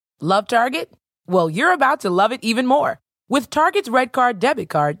Love Target? Well, you're about to love it even more. With Target's Red Card debit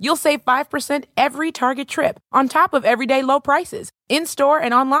card, you'll save 5% every Target trip, on top of everyday low prices, in-store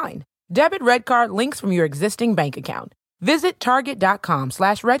and online. Debit Red Card links from your existing bank account. Visit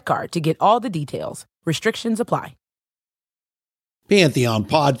target.com/redcard to get all the details. Restrictions apply. Pantheon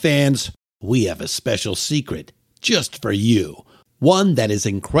Pod fans, we have a special secret just for you. One that is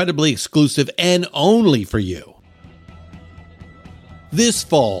incredibly exclusive and only for you. This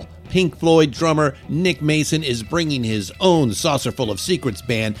fall, Pink Floyd drummer Nick Mason is bringing his own Saucerful of Secrets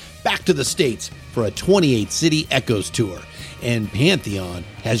band back to the States for a 28-city Echoes tour, and Pantheon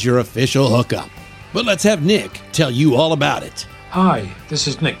has your official hookup. But let's have Nick tell you all about it. Hi, this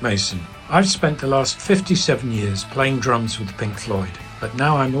is Nick Mason. I've spent the last 57 years playing drums with Pink Floyd, but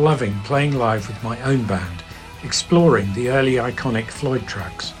now I'm loving playing live with my own band, exploring the early iconic Floyd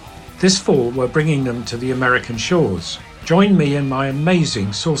tracks. This fall, we're bringing them to the American shores. Join me and my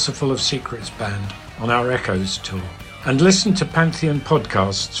amazing Saucerful of Secrets band on our Echoes tour. And listen to Pantheon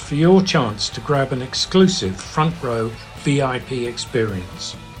podcasts for your chance to grab an exclusive front row VIP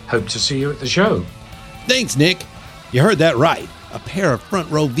experience. Hope to see you at the show. Thanks, Nick. You heard that right. A pair of front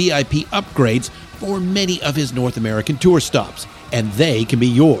row VIP upgrades for many of his North American tour stops, and they can be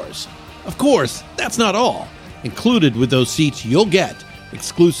yours. Of course, that's not all. Included with those seats, you'll get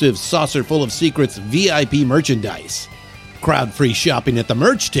exclusive Saucerful of Secrets VIP merchandise, crowd-free shopping at the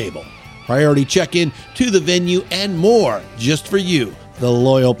merch table, priority check-in to the venue, and more just for you, the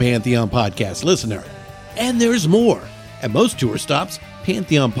loyal Pantheon Podcast listener. And there's more. At most tour stops,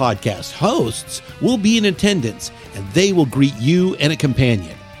 Pantheon Podcast hosts will be in attendance, and they will greet you and a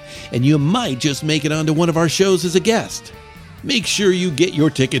companion. And you might just make it onto one of our shows as a guest. Make sure you get your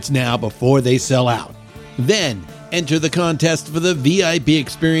tickets now before they sell out. Then, enter the contest for the VIP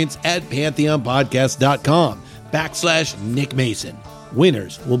experience at pantheonpodcast.com/Nick Mason.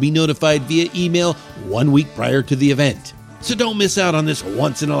 Winners will be notified via email 1 week prior to the event. So don't miss out on this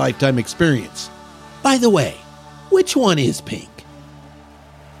once-in-a-lifetime experience. By the way, which one is Pink?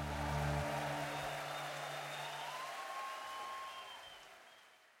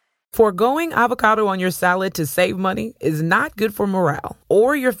 Foregoing avocado on your salad to save money is not good for morale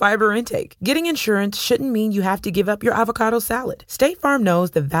or your fiber intake. Getting insurance shouldn't mean you have to give up your avocado salad. State Farm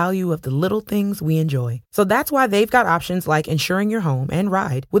knows the value of the little things we enjoy. So that's why they've got options like insuring your home and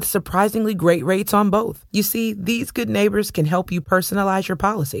ride with surprisingly great rates on both. You see, these good neighbors can help you personalize your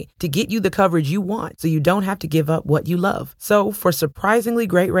policy to get you the coverage you want so you don't have to give up what you love. So for surprisingly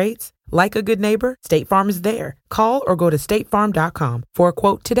great rates, like a good neighbor, State Farm is there. Call or go to statefarm.com for a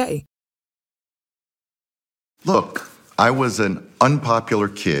quote today. Look, I was an unpopular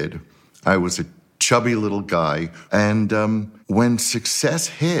kid. I was a chubby little guy. And when success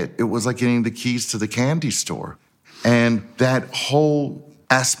hit, it was like getting the keys to the candy store. And that whole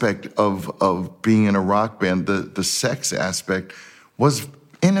aspect of being in a rock band, the sex aspect, was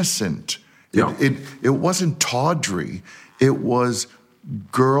innocent. Yeah. It wasn't tawdry. It was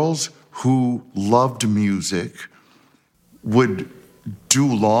girls who loved music, would do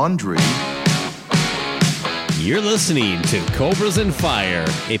laundry. You're listening to Cobras and Fire,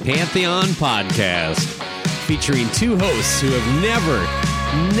 a Pantheon podcast, featuring two hosts who have never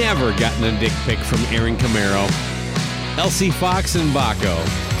gotten a dick pic from Aaron Camaro, Elsie Fox and Baco.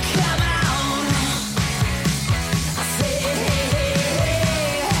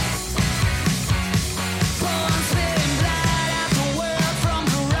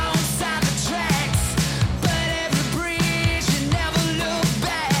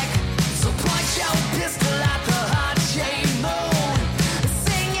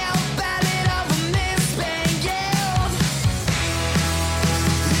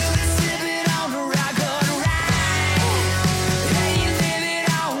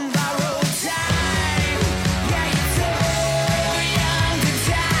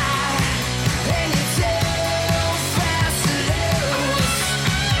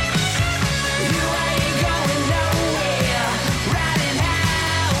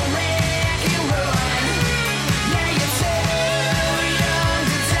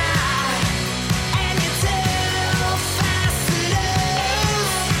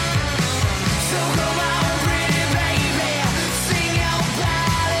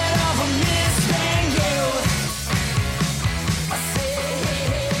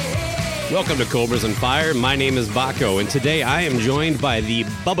 Welcome to Cobras and Fire. My name is Baco, and today I am joined by the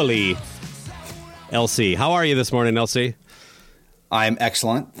bubbly Elsie. How are you this morning, Elsie? I'm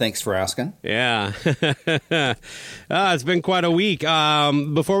excellent. Thanks for asking. Yeah. It's been quite a week.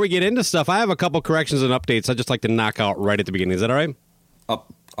 Before we get into stuff, I have a couple corrections and updates I'd just like to knock out right at the beginning. Is that all right?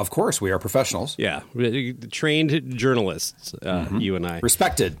 Of course, we are professionals. Yeah, trained journalists, you and I.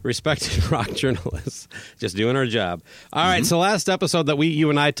 Respected rock journalists, just doing our job. All right, so last episode that you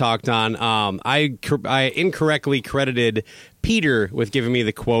and I talked on, I incorrectly credited Peter with giving me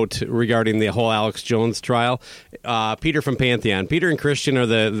the quote regarding the whole Alex Jones trial. Peter from Pantheon. Peter and Christian are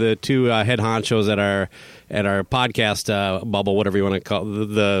the two head honchos at our podcast bubble, whatever you want to call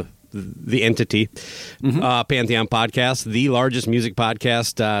the entity. Pantheon Podcast, the largest music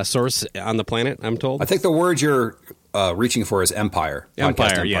podcast source on the planet, I'm told. I think the word you're reaching for is Empire.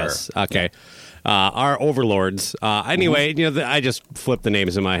 Empire, yes. Okay. Our overlords. Anyway, I just flipped the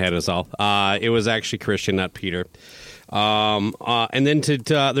names in my head is all. It was actually Christian, not Peter. And then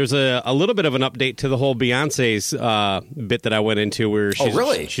there's a little bit of an update to the whole Beyonce's bit that I went into where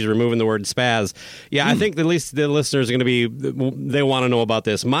she's removing the word spaz. Yeah, I think at least the listeners are going to they want to know about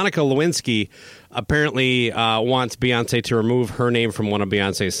this. Monica Lewinsky apparently wants Beyonce to remove her name from one of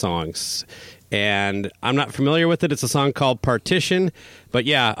Beyonce's songs. And I'm not familiar with it. It's a song called Partition. But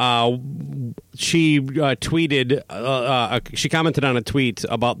yeah, she tweeted, she commented on a tweet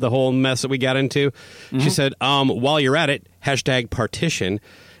about the whole mess that we got into. She said, while you're at it, #partition.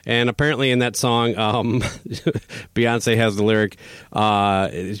 And apparently in that song, Beyonce has the lyric,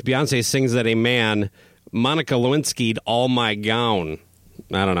 Beyonce sings that a man, Monica Lewinsky'd all my gown.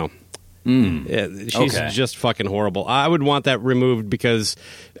 I don't know. She's just fucking horrible. I would want that removed because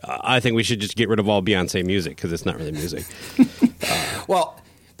I think we should just get rid of all Beyonce music because it's not really music. Well,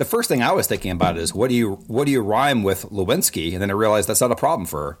 the first thing I was thinking about is what do you rhyme with Lewinsky, and then I realized that's not a problem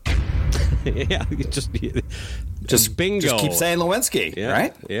for her. Yeah, just bingo. Just keep saying Lewinsky,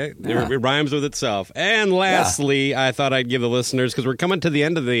 right? Yeah, it rhymes with itself. And lastly, I thought I'd give the listeners, because we're coming to the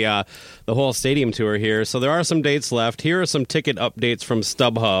end of the whole stadium tour here, so there are some dates left. Here are some ticket updates from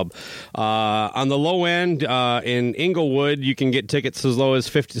StubHub. On the low end, in Inglewood, you can get tickets as low as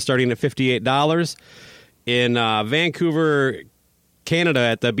starting at $58. In Vancouver, Canada,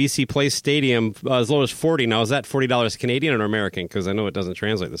 at the BC Place Stadium, as low as $40. Now, is that $40 Canadian or American? Because I know it doesn't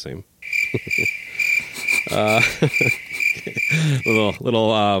translate the same.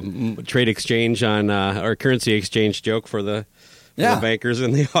 little trade exchange on or currency exchange joke for the bankers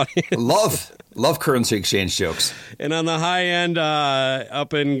in the audience. Love currency exchange jokes. And on the high end,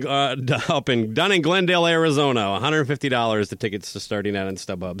 up in Glendale, Arizona, $150 the tickets to starting out in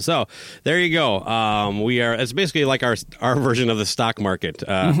StubHub. So there you go. It's basically like our version of the stock market.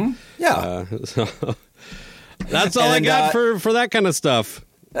 So that's all I got for that kind of stuff.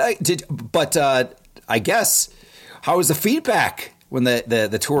 I guess, how was the feedback when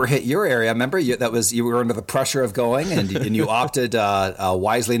the tour hit your area? Remember, you were under the pressure of going, and you opted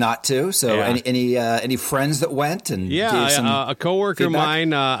wisely not to. So, any friends that went and a coworker of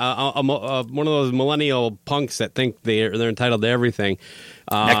mine, one of those millennial punks that think they're entitled to everything.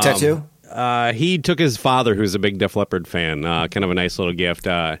 Neck tattoo. He took his father, who's a big Def Leppard fan. Kind of a nice little gift.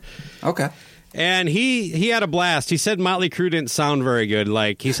 Okay. And he had a blast. He said Motley Crue didn't sound very good.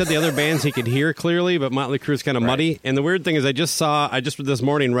 Like, he said the other bands he could hear clearly, but Motley Crue's kind of muddy. And the weird thing is I just this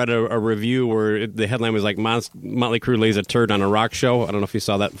morning read a review where the headline was like, Motley Crue lays a turd on a rock show. I don't know if you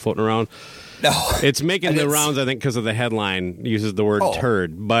saw that floating around. No. It's making the rounds, I think, because of the headline uses the word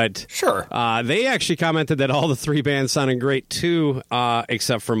turd. But sure. They actually commented that all the three bands sounded great, too,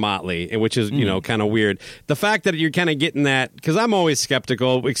 except for Motley, which is, kind of weird. The fact that you're kind of getting that, because I'm always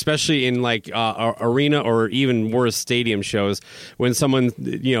skeptical, especially in, like, arena or even worse stadium shows, when someone,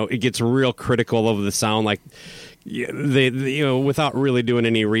 it gets real critical of the sound, like, they without really doing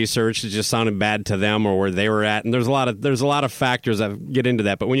any research, it just sounded bad to them or where they were at. And there's a lot of factors that get into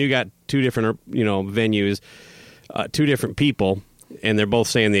that. But when you got two different venues, two different people, and they're both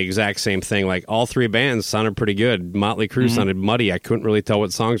saying the exact same thing, like all three bands sounded pretty good. Motley Crue sounded muddy. I couldn't really tell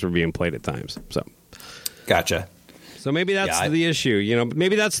what songs were being played at times. So, gotcha. So maybe that's the issue.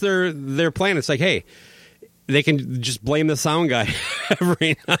 Maybe that's their plan. It's like, hey, they can just blame the sound guy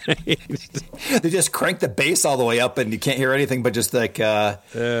every night. They just crank the bass all the way up and you can't hear anything but just like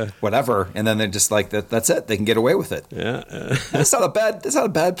whatever. And then they're just like, that's it. They can get away with it. Yeah. That's not a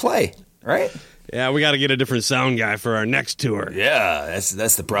bad play, right? Yeah, we got to get a different sound guy for our next tour. Yeah,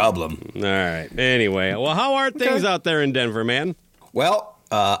 that's the problem. All right. Anyway, well, how are things out there in Denver, man? Well,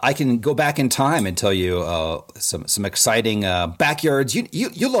 I can go back in time and tell you some exciting backyards.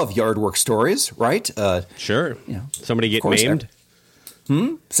 You love yard work stories, right? Sure. Somebody get maimed?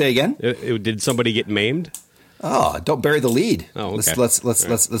 Say again? Did somebody get maimed? Oh, don't bury the lead. Oh, okay. Let's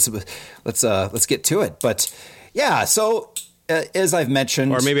get to it. But yeah, so as I've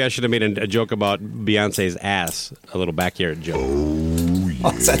mentioned, or maybe I should have made a joke about Beyonce's ass, a little backyard joke.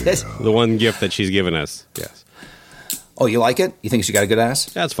 Oh, is that it? The one gift that she's given us. Yes. Oh, you like it? You think she got a good ass?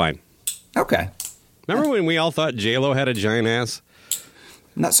 That's fine. Okay. Remember when we all thought J-Lo had a giant ass?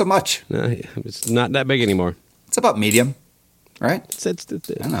 Not so much. No, it's not that big anymore. It's about medium, right? I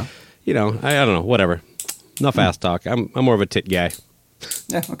don't know. You know, I don't know. Whatever. Enough ass talk. I'm more of a tit guy.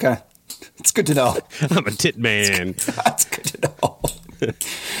 Yeah, okay. It's good to know. I'm a tit man. That's good to know.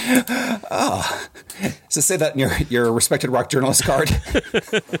 Oh. So say that in your respected rock journalist card.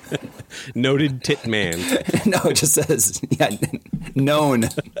 Noted tit man. No, it just says, known.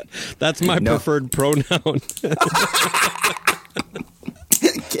 That's my preferred pronoun.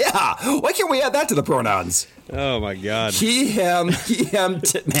 Yeah. Why can't we add that to the pronouns? Oh, my God. He, him,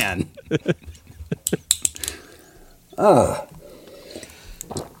 tit man. Oh.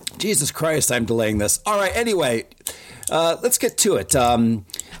 Jesus Christ, I'm delaying this. All right, anyway, let's get to it.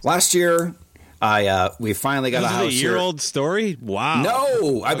 Last year, we finally got a house. This is a year-old story? Wow.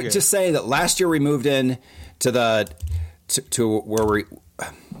 No, I would just say that last year we moved in to to where we...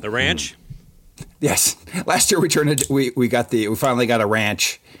 The ranch? Yes. Last year we finally got a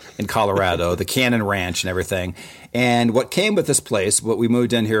ranch in Colorado, the Cannon Ranch and everything. And what came with this place, what we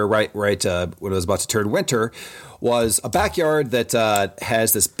moved in here right when it was about to turn winter, was a backyard that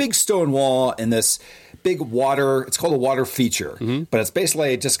has this big stone wall and this big water. It's called a water feature, but it's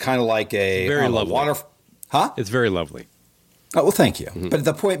basically just kind of like a very lovely water. Huh? It's very lovely. Oh, well, thank you. But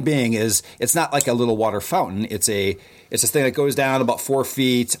the point being is, it's not like a little water fountain. It's this thing that goes down about 4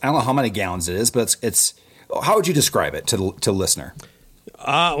 feet. I don't know how many gallons it is, but it's. How would you describe it to the listener?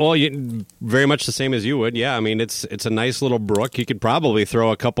 Well, very much the same as you would. Yeah, I mean, it's a nice little brook. You could probably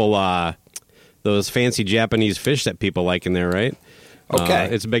throw a couple those fancy Japanese fish that people like in there, right? Okay,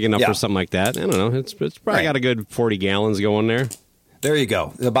 it's big enough for something like that. I don't know. It's probably got a good 40 gallons going there. There you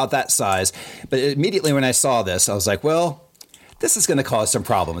go, about that size. But immediately when I saw this, I was like, well, this is going to cause some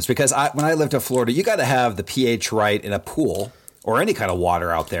problems because when I lived in Florida, you got to have the pH right in a pool or any kind of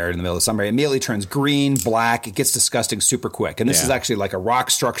water out there in the middle of summer. It immediately turns green, black. It gets disgusting super quick. And this is actually like a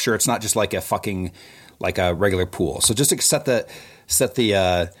rock structure. It's not just like a regular pool. So just to set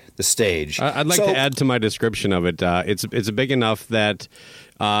the stage. I'd like to add to my description of it. It's big enough that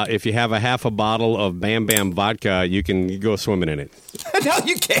if you have a half a bottle of Bam Bam vodka, you can go swimming in it. No,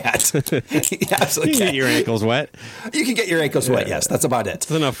 you can't. You absolutely you can't. Get your ankles wet. You can get your ankles wet. Yes, that's about it.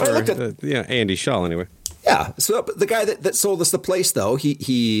 It's enough for Andy Shaw anyway. Yeah. So the guy that sold us the place, though,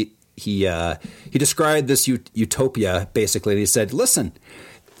 he described this utopia basically. And he said, "Listen,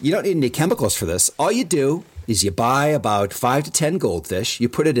 you don't need any chemicals for this. All you do is you buy about 5 to 10 goldfish. You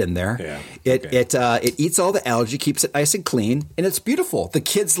put it in there. Yeah. It eats all the algae, keeps it nice and clean, and it's beautiful. The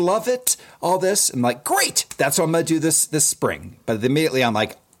kids love it. All this. I'm like, great. That's what I'm going to do this spring. But immediately I'm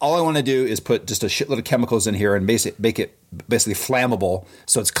like, all I want to do is put just a shitload of chemicals in here and make it basically flammable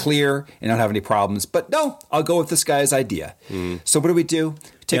so it's clear and don't have any problems. But no, I'll go with this guy's idea. So what do?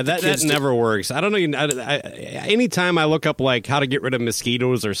 That never works. I don't know. Anytime I look up like how to get rid of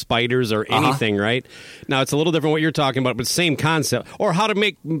mosquitoes or spiders or anything, right? Now it's a little different what you're talking about, but same concept. Or how to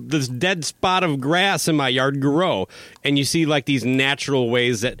make this dead spot of grass in my yard grow. And you see like these natural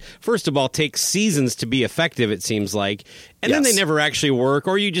ways that, first of all, take seasons to be effective, it seems like. And then they never actually work,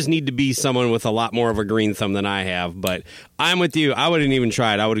 or you just need to be someone with a lot more of a green thumb than I have. But I'm with you. I wouldn't even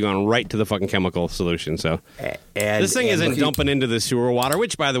try it. I would have gone right to the fucking chemical solution. So this thing isn't dumping into the sewer water,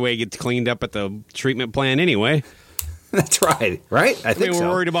 which, by the way, gets cleaned up at the treatment plant anyway. That's right. Right? I think we're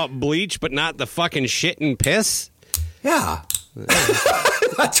worried about bleach, but not the fucking shit and piss. Yeah.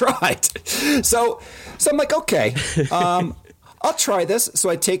 That's right. So I'm like, okay. I'll try this. So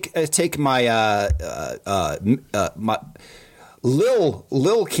I take my my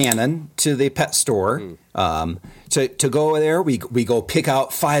Lil Cannon to the pet store. To go there, we go pick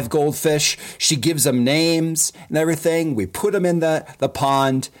out 5 goldfish. She gives them names and everything. We put them in the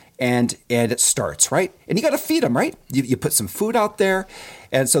pond, and it starts, right? And you got to feed them, right? You put some food out there,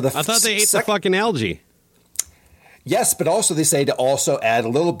 and so I thought they ate the fucking algae. Yes, but also they say to also add a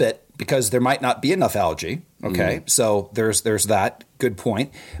little bit because there might not be enough algae. Okay, so there's that. Good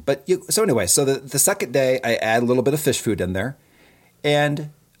point. But so anyway, so the second day I add a little bit of fish food in there,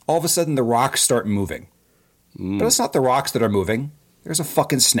 and all of a sudden the rocks start moving. But it's not the rocks that are moving. There's a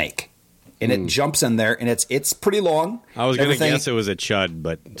fucking snake, and it jumps in there, and it's pretty long. I was going to guess it was a chud,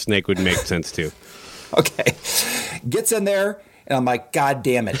 but snake would make sense too. Okay, gets in there. And I'm like, God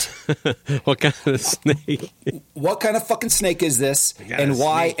damn it. What kind of snake? What kind of fucking snake is this? And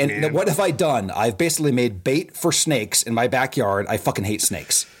why? Snake, and what have I done? I've basically made bait for snakes in my backyard. I fucking hate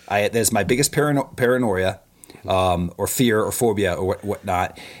snakes. That's my biggest paranoia. or fear or phobia or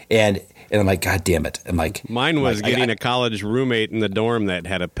whatnot. And I'm like, God damn it. I'm like, mine was getting a college roommate in the dorm that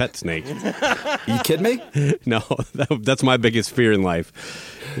had a pet snake. Are you kidding me? No, that's my biggest fear in life.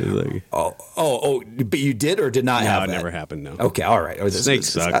 Like, but you did or did not have that? No, it never happened, no. Okay, all right. Snakes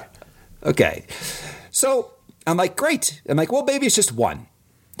suck. Okay. So I'm like, great. I'm like, well, maybe it's just one.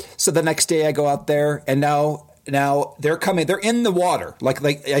 So the next day I go out there, and now they're coming. They're in the water. Like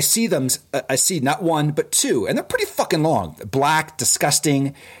I see them. I see not one but two, and they're pretty fucking long. Black,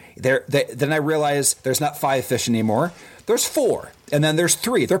 disgusting. Then I realize there's not 5 fish anymore. There's 4, and then there's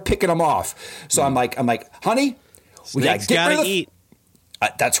 3. They're picking them off. So I'm like, honey, we gotta get rid of eat.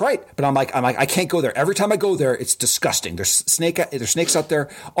 That's right. But I'm like, I can't go there. Every time I go there, it's disgusting. There's snakes out there.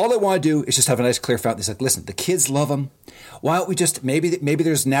 All I want to do is just have a nice clear fountain. He's like, listen, the kids love them. Why don't we just, maybe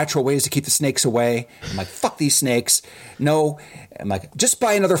there's natural ways to keep the snakes away. I'm like, fuck these snakes. No. I'm like, just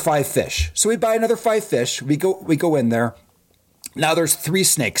buy another 5 fish. So we buy another 5 fish. We go in there. Now there's 3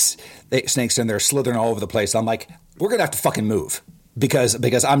 snakes in there slithering all over the place. I'm like, we're going to have to fucking move.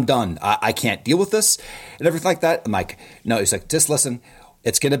 Because I'm done. I can't deal with this and everything like that. I'm like, no. He's like, just listen.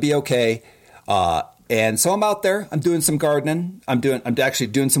 It's going to be okay. And so I'm out there. I'm doing some gardening. I'm actually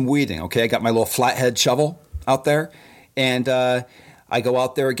doing some weeding. Okay. I got my little flathead shovel out there, and I go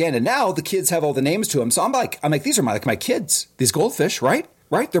out there again. And now the kids have all the names to them. So I'm like, these are my kids, these goldfish, right?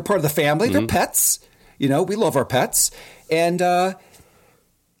 Right. They're part of the family. Mm-hmm. They're pets. We love our pets. And,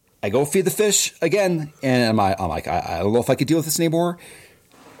 I go feed the fish again. And I'm like, I don't know if I could deal with this anymore.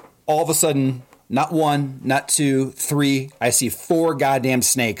 All of a sudden, not 1, not 2, 3. I see 4 goddamn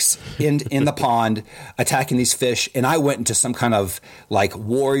snakes in the pond attacking these fish. And I went into some kind of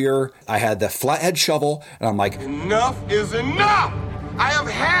warrior. I had the flathead shovel, and I'm like, enough is enough. I have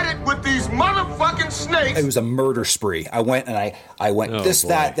had it with these motherfucking snakes. It was a murder spree. I went and I went this, boy.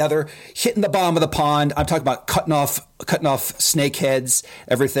 That, the other, hitting the bottom of the pond. I'm talking about cutting off snake heads,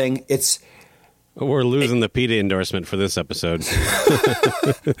 everything. We're losing the PETA endorsement for this episode.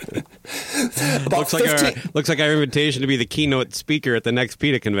 Looks like our invitation to be the keynote speaker at the next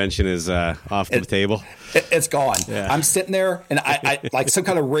PETA convention is off the table. It's gone. Yeah. I'm sitting there, and I like some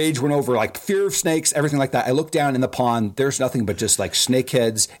kind of rage went over, fear of snakes, everything like that. I look down in the pond. There's nothing but just snake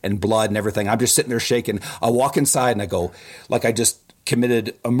heads and blood and everything. I'm just sitting there shaking. I walk inside and I go, I just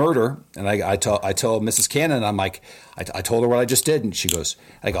committed a murder. And I tell Mrs. Cannon, I'm like, I told her what I just did. And she goes,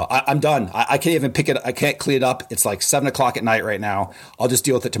 I'm done. I can't even pick it. I can't clean it up. It's 7:00 at night right now. I'll just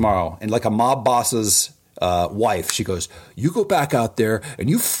deal with it tomorrow. And a mob boss's wife, she goes, you go back out there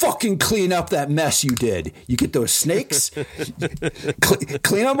and you fucking clean up that mess you did. You get those snakes,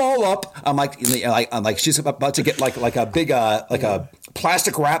 clean them all up. I'm like, she's about to get a big, a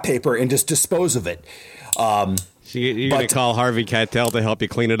plastic wrap paper and just dispose of it. You're going to call Harvey Keitel to help you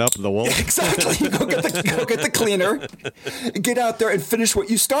clean it up, the wolf? Exactly. Go get the cleaner, get out there and finish what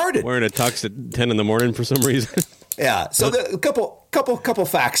you started. Wearing a tux at 10 in the morning for some reason. Yeah. So a couple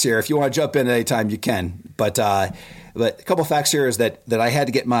facts here. If you want to jump in at any time, you can. But a couple facts here is that I had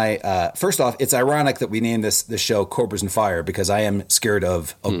to get my first off. It's ironic that we named this show Cobras and Fire because I am scared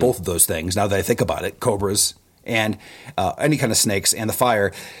of both of those things. Now that I think about it, cobras and any kind of snakes and the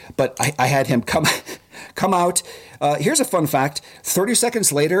fire. But I had him come out. Here's a fun fact. 30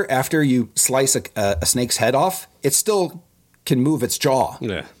 seconds later, after you slice a snake's head off, it still can move its jaw,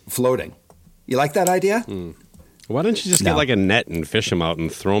 floating. You like that idea? Why don't you just get a net and fish them out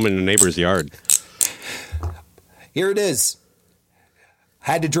and throw them in a neighbor's yard? Here it is.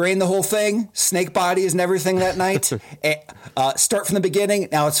 Had to drain the whole thing, snake bodies and everything that night. Start from the beginning.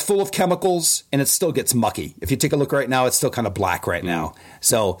 Now it's full of chemicals and it still gets mucky. If you take a look right now, it's still kind of black right now.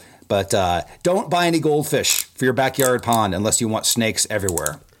 So, but don't buy any goldfish for your backyard pond unless you want snakes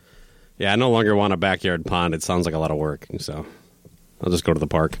everywhere. Yeah, I no longer want a backyard pond. It sounds like a lot of work. So I'll just go to the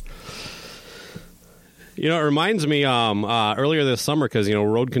park. It reminds me earlier this summer because,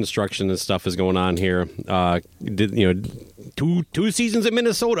 road construction and stuff is going on here. Two seasons in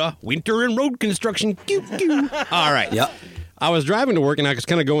Minnesota, winter and road construction. All right. Yep. I was driving to work and I was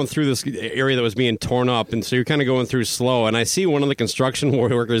kind of going through this area that was being torn up. And so you're kind of going through slow. And I see one of the construction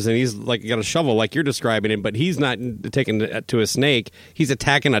workers and he's got a shovel like you're describing it, but he's not taking it to a snake. He's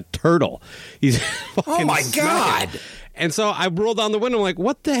attacking a turtle. He's oh, my God. And so I rolled down the window. I'm like,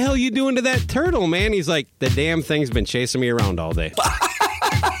 what the hell are you doing to that turtle, man? He's like, the damn thing's been chasing me around all day.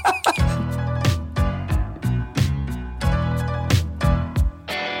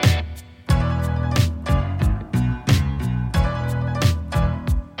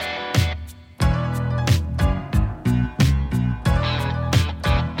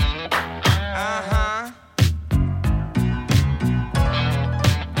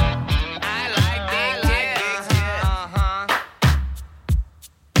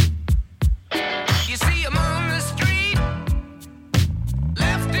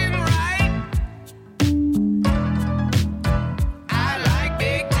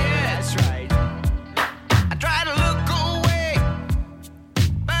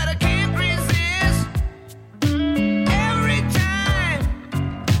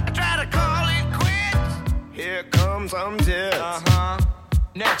 some tits.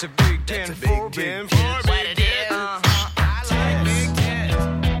 That's a big 10 for big tits. What it is. I like big tits.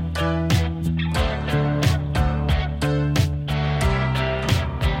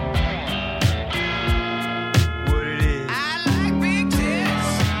 What it is. I like big tits.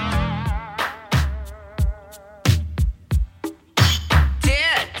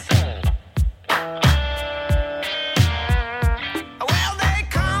 Tits. Well, they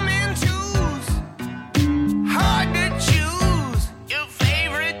come in twos. Hard to choose your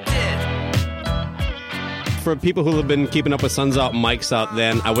favorite tit. For people who have been keeping up with Suns Out Mics Out,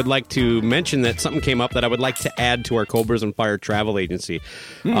 then I would like to mention that something came up that I would like to add to our Cobras and Fire travel agency.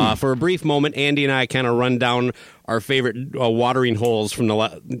 For a brief moment, Andy and I kind of run down our favorite watering holes from the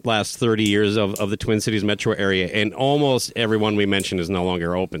last 30 years of the Twin Cities metro area, and almost everyone we mentioned is no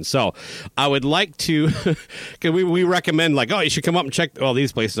longer open. So I would like to, because we recommend, like, oh, you should come up and check, well,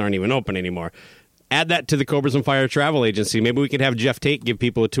 these places aren't even open anymore. Add that to the Cobras and Fire travel agency. Maybe we could have Jeff Tate give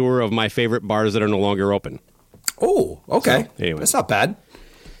people a tour of my favorite bars that are no longer open. Oh, okay. So, anyway. That's not bad.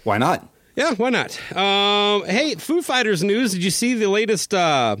 Why not? Yeah, why not? Hey, Foo Fighters news. Did you see the latest?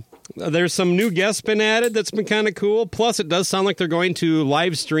 There's some new guests been added that's been kind of cool. Plus, it does sound like they're going to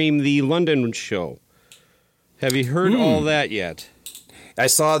live stream the London show. Have you heard all that yet? I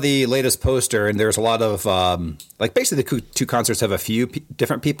saw the latest poster, and there's a lot of, like, basically the two concerts have a few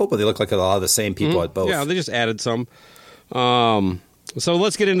different people, but they look like a lot of the same people at both. Yeah, they just added some. So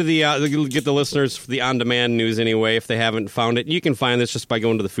let's get into the get the listeners the on-demand news anyway. If they haven't found it, you can find this just by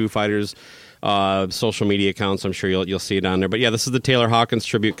going to the Foo Fighters social media accounts. I'm sure you'll see it on there. But yeah, this is the Taylor Hawkins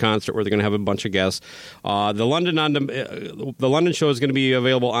tribute concert where they're going to have a bunch of guests. The London show is going to be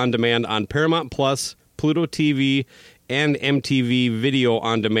available on demand on Paramount Plus, Pluto TV, and MTV Video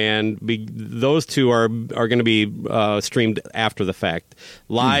on Demand. Those two are going to be streamed after the fact.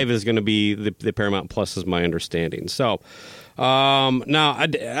 Live is going to be the Paramount Plus, is my understanding. So. Now I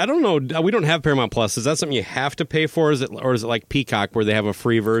don't know. We don't have Paramount Plus. Is that something you have to pay for? Is it like Peacock where they have a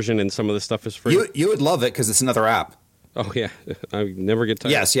free version and some of the stuff is free? You would love it because it's another app. Oh yeah, I never get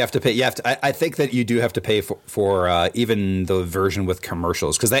tired. Yes, you have to pay. You have to. I think that you do have to pay for even the version with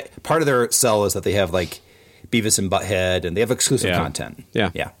commercials because part of their sell is that they have like Beavis and Butthead and they have exclusive content.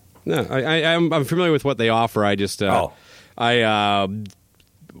 Yeah. No, I'm familiar with what they offer. I just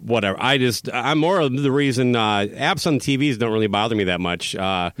whatever. I'm more of the reason apps on TVs don't really bother me that much.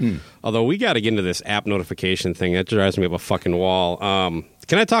 Although we got to get into this app notification thing. That drives me up a fucking wall.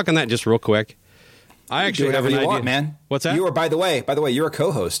 Can I talk on that just real quick? I actually do whatever have an you idea. want, man. What's that? You are, by the way, you're a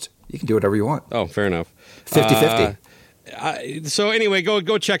co-host. You can do whatever you want. Oh, fair enough. 50-50. So anyway,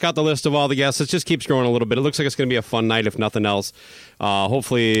 go check out the list of all the guests. It just keeps growing a little bit. It looks like it's going to be a fun night, if nothing else.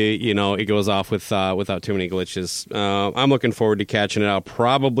 Hopefully, it goes off without too many glitches. I'm looking forward to catching it. I'll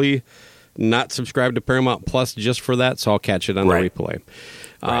probably not subscribe to Paramount Plus just for that, so I'll catch it on the replay.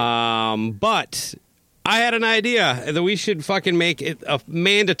 Right. But I had an idea that we should fucking make it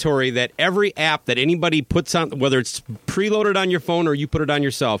mandatory that every app that anybody puts on, whether it's preloaded on your phone or you put it on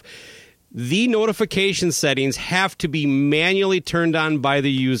yourself, the notification settings have to be manually turned on by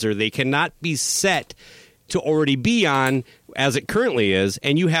the user. They cannot be set to already be on as it currently is,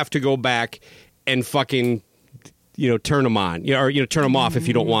 and you have to go back and fucking turn them on, or turn them off if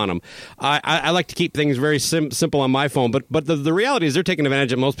you don't want them. I like to keep things very simple on my phone, but the reality is they're taking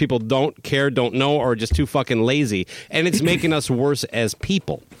advantage of most people don't care, don't know, or are just too fucking lazy, and it's making us worse as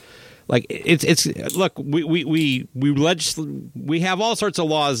people. Like it's look, we have all sorts of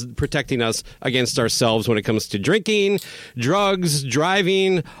laws protecting us against ourselves when it comes to drinking, drugs,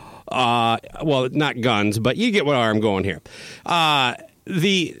 driving. Well, not guns, but you get where I'm going here. I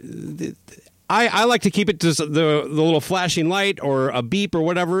like to keep it to the little flashing light or a beep or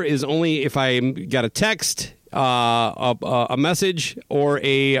whatever is only if I got a text, a message, or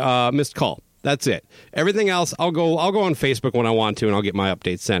a missed call. That's it. Everything else, I'll go on Facebook when I want to, and I'll get my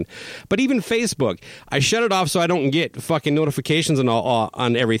updates sent. But even Facebook, I shut it off so I don't get fucking notifications and all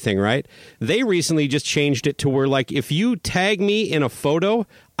on everything, right? They recently just changed it to where, like, if you tag me in a photo,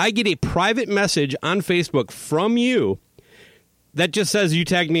 I get a private message on Facebook from you that just says you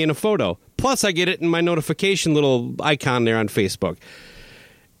tagged me in a photo. Plus, I get it in my notification little icon there on Facebook.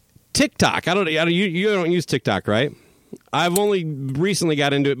 TikTok, you don't use TikTok, right? I've only recently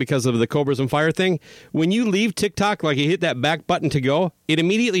got into it because of the Cobras and Fire thing. When you leave TikTok, like you hit that back button to go, it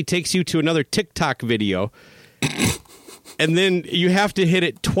immediately takes you to another TikTok video. And then you have to hit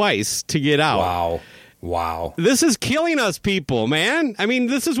it twice to get out. Wow. This is killing us, people, man. I mean,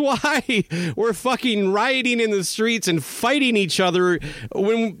 this is why we're fucking rioting in the streets and fighting each other.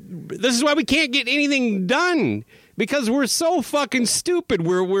 This is why we can't get anything done. because we're so fucking stupid.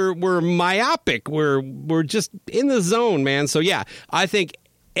 We're myopic. We're just in the zone, man. So yeah, I think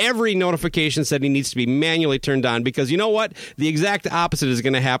every notification setting needs to be manually turned on, because you know what? The exact opposite is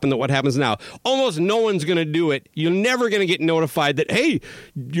going to happen than what happens now. Almost no one's going to do it. You're never going to get notified that, hey,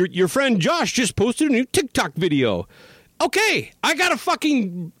 your friend Josh just posted a new TikTok video. Okay, I got a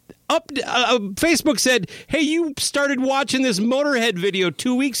fucking Facebook said, hey, you started watching this Motorhead video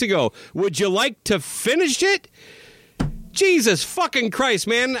 2 weeks ago. Would you like to finish it? Jesus fucking Christ,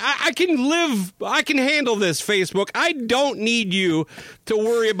 man. I can handle this, Facebook. I don't need you to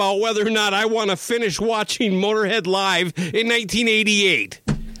worry about whether or not I want to finish watching Motorhead live in 1988.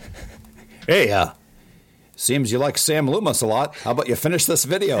 Hey, seems you like Sam Loomis a lot. How about you finish this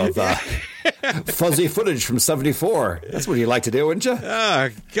video of fuzzy footage from 74? That's what you'd like to do, wouldn't you? Oh,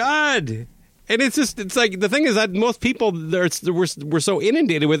 God. And it's like, the thing is that most people, we're so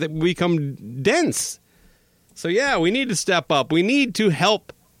inundated with it, we become dense. So, yeah, we need to step up. We need to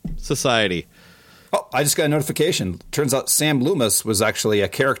help society. Oh, I just got a notification. Turns out Sam Loomis was actually a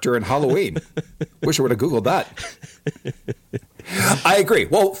character in Halloween. Wish I would have Googled that. I agree.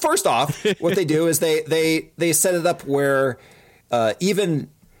 Well, first off, what they do is they set it up where even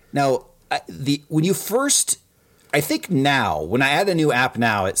now, when you first, I think now, when I add a new app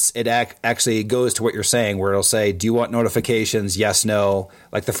now, it actually goes to what you're saying, where it'll say, do you want notifications? Yes, no.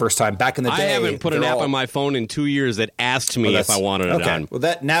 Like the first time back in the day. I haven't put an app on my phone in 2 years that asked me if I wanted it on.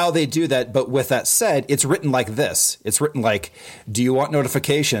 Well, now they do that. But with that said, it's written like this. It's written like, do you want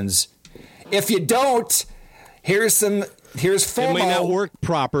notifications? If you don't, here's FOMO. It may not work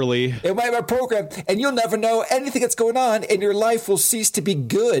properly. It might be programmed, and you'll never know anything that's going on, and your life will cease to be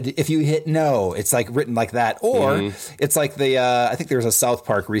good if you hit no. It's like written like that. Or it's like I think there was a South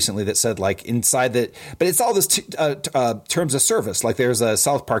Park recently that said like inside that, but it's all this terms of service. Like there's a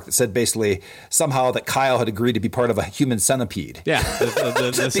South Park that said basically somehow that Kyle had agreed to be part of a human centipede. Yeah,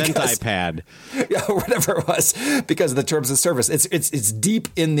 the Sentai pad. Yeah, whatever it was, because of the terms of service. It's deep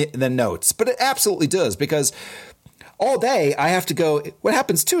in the notes, but it absolutely does, because all day, I have to go. What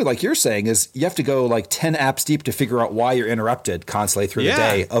happens too, like you're saying, is you have to go like 10 apps deep to figure out why you're interrupted constantly through the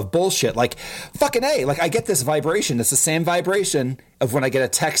day of bullshit. Like, fucking A, like I get this vibration. It's the same vibration of when I get a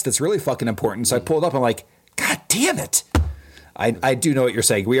text that's really fucking important. So I pull it up. I'm like, God damn it. I do know what you're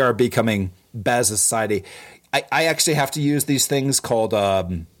saying. We are becoming bad as a society. I actually have to use these things called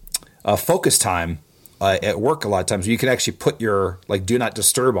focus time. At work a lot of times, you can actually put your like do not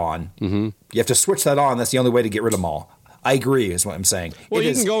disturb on. Mm-hmm. You have to switch that on. That's the only way to get rid of them all. I agree, is what I'm saying. Well,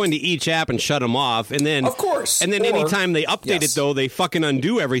 you can go into each app and shut them off, and then of course, and then anytime they update it, though, they fucking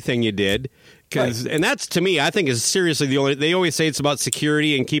undo everything you did. And that's, to me, I think is seriously the only. They always say it's about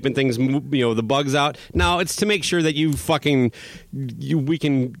security and keeping things, the bugs out. No, it's to make sure that we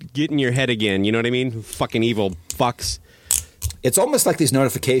can get in your head again. You know what I mean? Fucking evil fucks. It's almost like these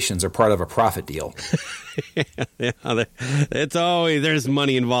notifications are part of a profit deal. It's always, there's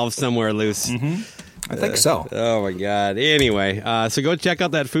money involved somewhere, Luce. Mm-hmm. I think so. Oh, my God. Anyway, so go check out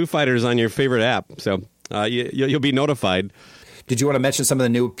that Foo Fighters on your favorite app. So you'll be notified. Did you want to mention some of the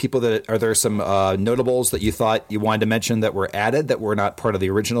new people are there some notables that you thought you wanted to mention that were added that were not part of the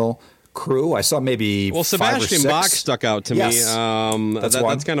original crew? I saw maybe Sebastian Bach stuck out to me.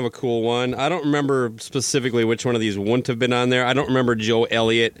 That's kind of a cool one. I don't remember specifically which one of these wouldn't have been on there. I don't remember Joe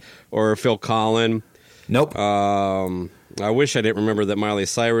Elliott or Phil Collin. Nope. I wish I didn't remember that Miley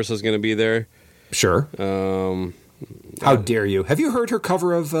Cyrus was going to be there. Sure. How dare you? Have you heard her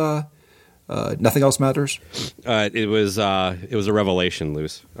cover of Nothing Else Matters? It was a revelation,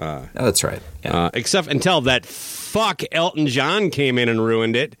 Luce. Oh, that's right. Yeah. Except until that fuck Elton John came in and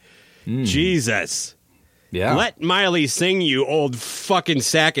ruined it. Jesus. Yeah. Let Miley sing, you old fucking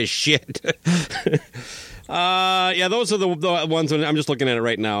sack of shit. Yeah, those are the ones. I'm just looking at it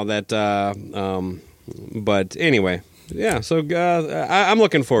right now. But anyway, yeah. So I'm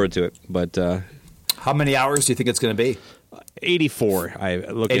looking forward to it. But how many hours do you think it's going to be? 84.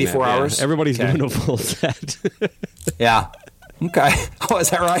 84 hours. Yeah. Everybody's doing a full set. Yeah. Okay. Oh,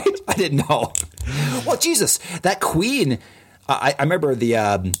 is that right? I didn't know. Well, Jesus, that Queen. I remember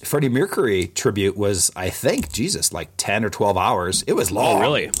the Freddie Mercury tribute was, I think, like 10 or 12 hours. It was long. Oh,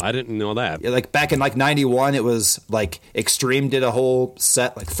 really? I didn't know that. Yeah, like back in like 91, it was like Extreme did a whole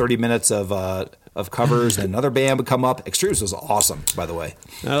set, like 30 minutes of covers, and another band would come up. Extremes was awesome, by the way.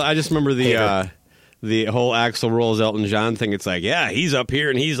 I just remember the whole Axl Rose Elton John thing. It's like, yeah, he's up here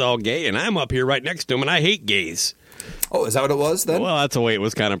and he's all gay, and I'm up here right next to him, and I hate gays. Oh, is that what it was then? Well, that's the way it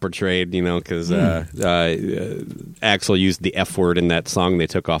was kind of portrayed, because Axl used the F word in that song they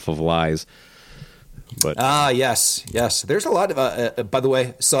took off of Lies. But yes. There's a lot of, by the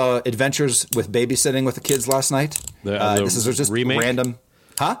way, saw Adventures with Babysitting with the Kids last night. This is just remake? random.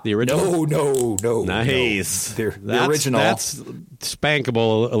 Huh? The original? No. Nice. No. The original. That's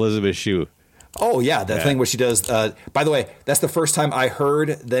spankable Elizabeth Shue. Oh, yeah. That thing where she does. By the way, that's the first time I heard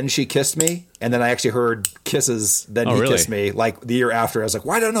Then She Kissed Me. And then I actually heard Kisses, Then He Kissed Me, like the year after. I was like,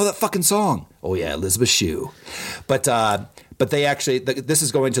 why do I know that fucking song? Oh, yeah, Elizabeth Shue. But they actually, this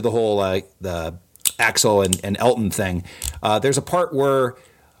is going to the whole the Axl and Elton thing. There's a part where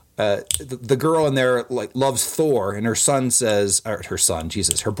the girl in there like loves Thor, and her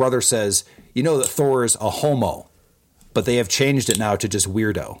brother says, you know that Thor is a homo. But they have changed it now to just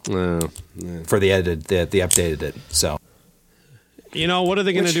weirdo for the updated it. So, you know, what are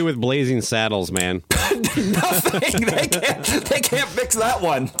they going to do with Blazing Saddles, man? Nothing. They can't fix that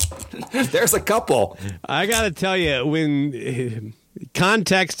one. There's a couple. I got to tell you, when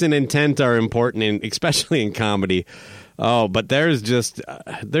context and intent are important, especially in comedy. Oh, but there's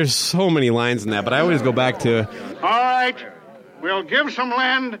so many lines in that. But I always go back to. All right, we'll give some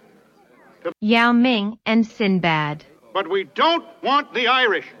land to Yao Ming and Sinbad. But we don't want the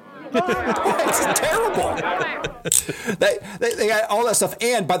Irish. It's terrible. They got all that stuff.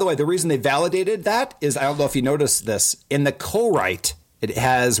 And by the way, the reason they validated that is, I don't know if you noticed this, in the co-write, it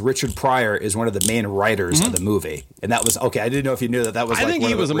has Richard Pryor is one of the main writers of the movie. And that was, okay, I didn't know if you knew that was I think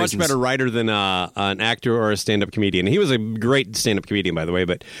he was a much better writer than an actor or a stand-up comedian. He was a great stand-up comedian, by the way,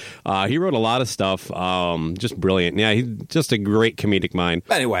 but he wrote a lot of stuff, just brilliant. Yeah, he's just a great comedic mind.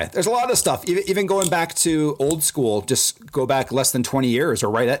 Anyway, there's a lot of stuff. Even going back to old school, just go back less than 20 years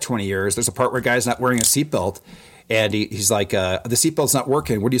or right at 20 years, there's a part where a guy's not wearing a seatbelt. And he's like, the seatbelt's not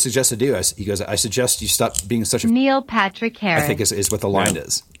working. What do you suggest to do? He goes, I suggest you stop being such a... Neil Patrick Harris. I think is what the line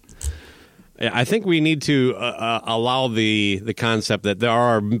is. Yeah, I think we need to allow the concept that there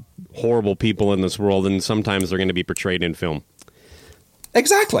are horrible people in this world, and sometimes they're going to be portrayed in film.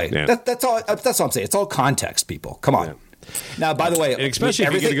 Exactly. Yeah. That's all I'm saying. It's all context, people. Come on. Yeah. Now, by the way, and especially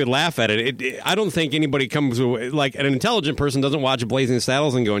if you get a good laugh at it, I don't think anybody comes like an intelligent person doesn't watch Blazing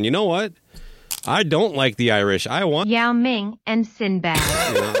Saddles and going, you know what? I don't like the Irish. I want Yao Ming and Sinbad.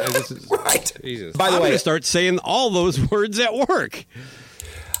 Right. Jesus. By the way, I'm going to start saying all those words at work.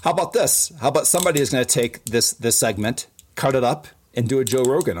 How about this? How about somebody is going to take this segment, cut it up, and do a Joe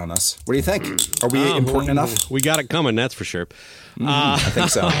Rogan on us? What do you think? Are we important enough? We got it coming, that's for sure. I think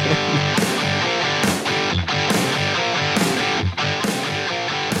so.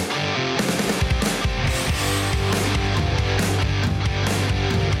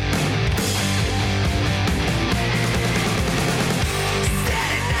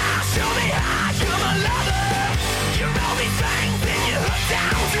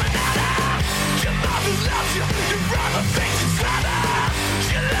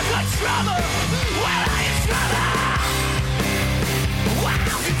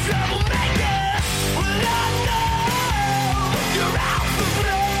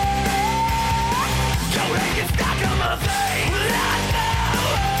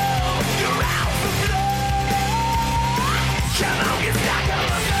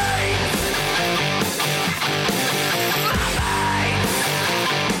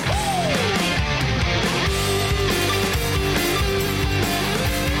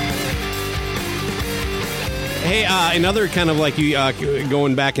 Hey, another kind of like you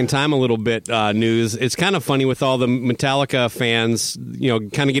going back in time a little bit news. It's kind of funny with all the Metallica fans,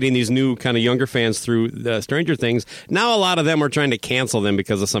 kind of getting these new kind of younger fans through Stranger Things. Now a lot of them are trying to cancel them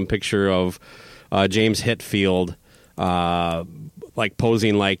because of some picture of James Hetfield like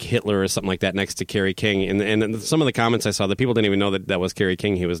posing like Hitler or something like that next to Kerry King. And some of the comments I saw, the people didn't even know that was Kerry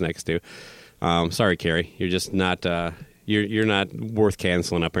King he was next to. Sorry, Kerry, you're just not you're not worth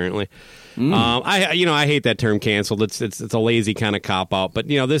canceling apparently. I hate that term canceled. It's a lazy kind of cop out, but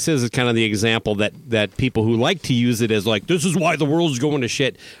this is kind of the example that people who like to use it as like this is why the world's going to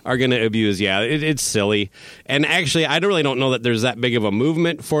shit are going to abuse. Yeah, it's silly. And actually, I really don't know that there's that big of a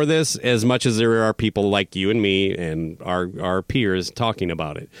movement for this as much as there are people like you and me and our peers talking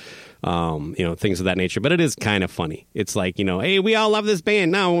about it. Things of that nature. But it is kind of funny. It's like, hey, we all love this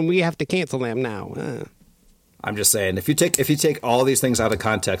band now and we have to cancel them now. I'm just saying, if you take all these things out of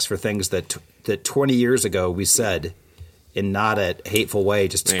context for things that 20 years ago we said in not a hateful way,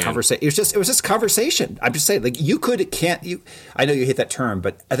 just conversation. It was just conversation. I'm just saying, like I know you hate that term,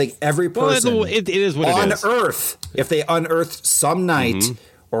 but I think every person it is what on it is. Earth, if they unearthed some night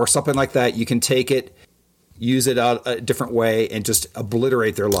or something like that, you can take it, use it out a different way, and just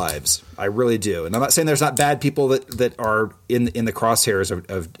obliterate their lives. I really do. And I'm not saying there's not bad people that are in the crosshairs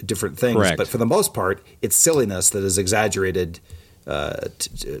of different things. Correct. But for the most part, it's silliness that is exaggerated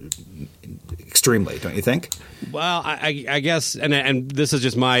extremely, don't you think? Well, I guess, and this is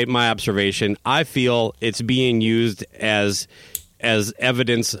just my observation. I feel it's being used as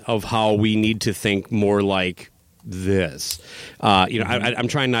evidence of how we need to think more like this. I'm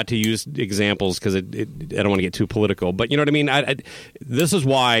trying not to use examples because I don't want to get too political, but you know what I mean? This is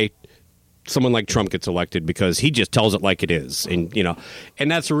why someone like Trump gets elected, because he just tells it like it is, and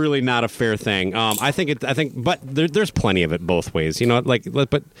that's really not a fair thing. But there's plenty of it both ways,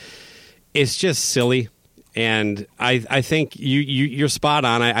 but it's just silly. And I think you're spot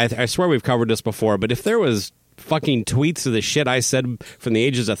on. I swear we've covered this before, but if there was fucking tweets of the shit I said from the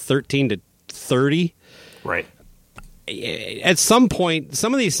ages of 13 to 30, right? At some point,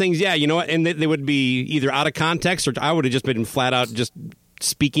 some of these things, and they would be either out of context, or I would have just been flat out just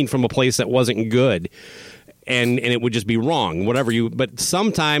speaking from a place that wasn't good, and it would just be wrong, but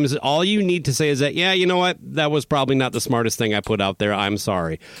sometimes all you need to say is that, you know what, that was probably not the smartest thing I put out there, I'm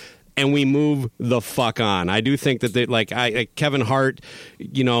sorry, and we move the fuck on. I do think that Kevin Hart,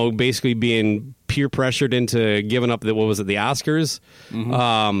 basically being peer pressured into giving up the Oscars,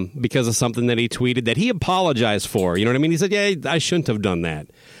 because of something that he tweeted that he apologized for. You know what I mean? He said, I shouldn't have done that.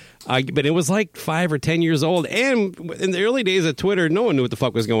 But it was like 5 or 10 years old. And in the early days of Twitter, no one knew what the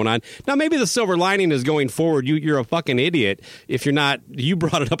fuck was going on. Now, maybe the silver lining is going forward. You're a fucking idiot if you're not. You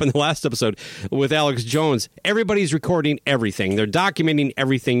brought it up in the last episode with Alex Jones. Everybody's recording everything. They're documenting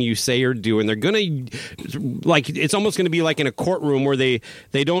everything you say or do. And they're going to, it's almost going to be like in a courtroom where they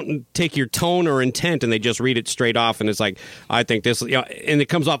don't take your tone or intent and they just read it straight off. And it's like, I think this, and it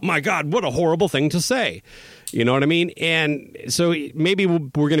comes off, my God, what a horrible thing to say. You know what I mean? And so maybe we're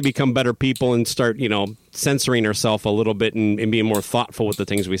going to become better people and start, censoring ourselves a little bit and being more thoughtful with the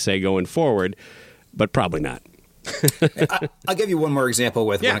things we say going forward, but probably not. I'll give you one more example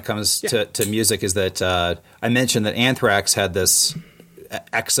when it comes to music is that I mentioned that Anthrax had this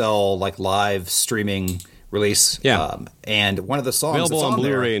XL live streaming release. Yeah. And one of the songs available on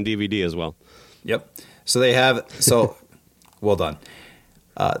Blu-ray and DVD as well. Yep. So they have well done.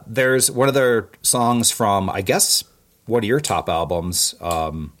 There's one of their songs from, I guess, one of your top albums,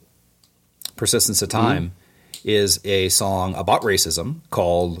 Persistence of Time, is a song about racism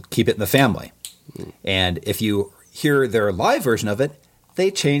called Keep It in the Family. And if you hear their live version of it, they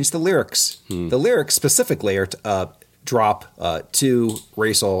change the lyrics. The lyrics specifically are drop 2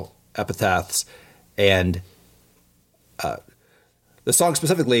 racial epithets, and the song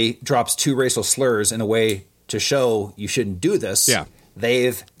specifically drops 2 racial slurs in a way to show you shouldn't do this. Yeah.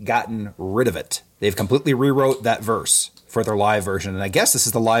 They've gotten rid of it. They've completely rewrote that verse for their live version. And I guess this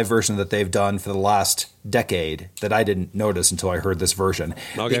is the live version that they've done for the last decade that I didn't notice until I heard this version.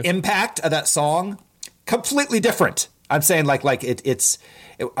 Okay. The impact of that song, completely different. I'm saying it's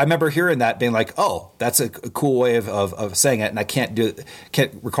I remember hearing that being like, oh, that's a cool way of saying it. And I can't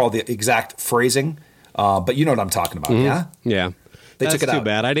recall the exact phrasing, but you know what I'm talking about. Yeah. Yeah. That's took it out. Too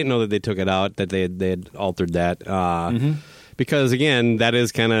bad. I didn't know that they took it out, that they had altered that. Because, again, that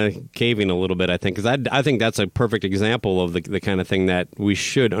is kind of caving a little bit, I think. Because I think that's a perfect example of the kind of thing that we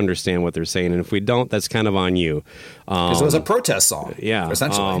should understand what they're saying. And if we don't, that's kind of on you. Because it was a protest song,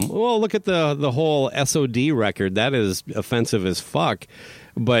 essentially. Well, look at the whole SOD record. That is offensive as fuck.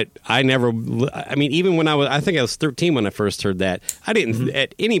 But even when I think I was 13 when I first heard that. I didn't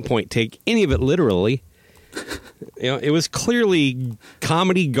at any point take any of it literally. It was clearly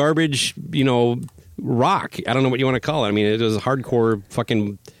comedy garbage, rock. I don't know what you want to call it. I mean, it was hardcore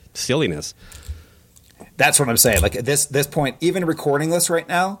fucking silliness. That's what I'm saying. At this point, even recording this right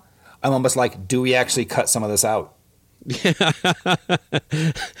now, I'm almost like, do we actually cut some of this out?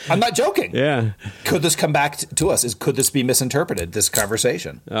 I'm not joking. Yeah. Could this come back to us? Could this be misinterpreted, this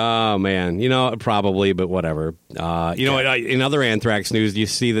conversation? Oh, man. Probably, but whatever. In other Anthrax news, you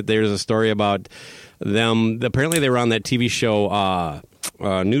see that there's a story about them. Apparently, they were on that TV show,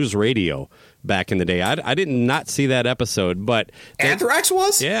 News Radio, back in the day. I did not see that episode, but Anthrax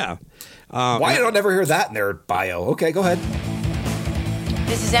was? Yeah. Why don't I never hear that in their bio? Okay, go ahead.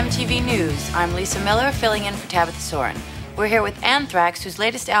 This is MTV News. I'm Lisa Miller, filling in for Tabitha Soren. We're here with Anthrax, whose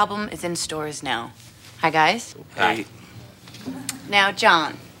latest album is in stores now. Hi, guys. Hi. Now,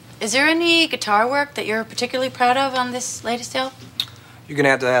 John, is there any guitar work that you're particularly proud of on this latest album? You're gonna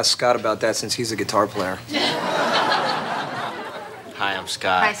have to ask Scott about that since he's a guitar player. Hi, I'm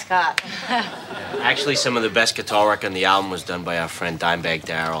Scott. Hi, Scott. Actually, some of the best guitar work on the album was done by our friend Dimebag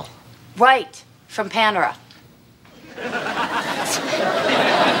Darrell. Right, from Pantera.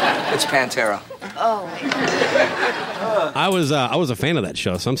 It's Pantera. Oh. I was a fan of that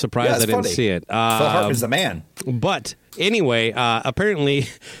show, so I'm surprised I didn't see it. Phil Hartman's the man. But Anyway, apparently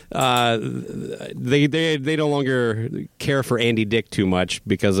they no longer care for Andy Dick too much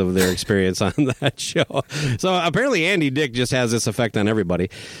because of their experience on that show. So apparently Andy Dick just has this effect on everybody.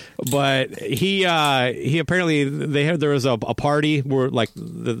 But he apparently there was a party where like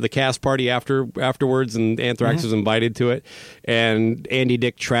the cast party afterwards, and Anthrax was invited to it, and Andy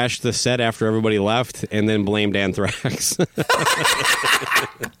Dick trashed the set after everybody left and then blamed Anthrax.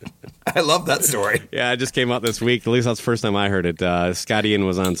 I love that story. Yeah, it just came out this week. At least that's the first time I heard it. Scott Ian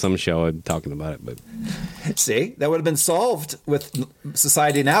was on some show talking about it. But see, that would have been solved with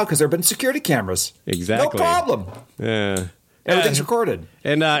society now because there have been security cameras. Exactly. No problem. Yeah. Everything's recorded.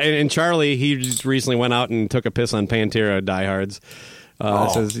 And Charlie, he just recently went out and took a piss on Pantera diehards.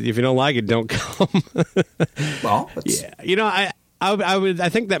 Says, if you don't like it, don't come. Well, yeah. You know, I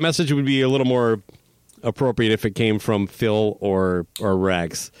think that message would be a little more appropriate if it came from Phil or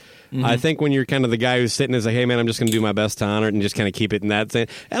Rex. Mm-hmm. I think when you're kind of the guy who's sitting and say, "Hey man, I'm just going to do my best to honor it," and just kind of keep it in that thing.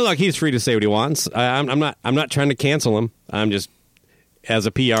 And look, he's free to say what he wants. I'm not trying to cancel him. I'm just, as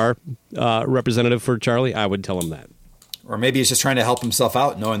a PR representative for Charlie, I would tell him that. Or maybe he's just trying to help himself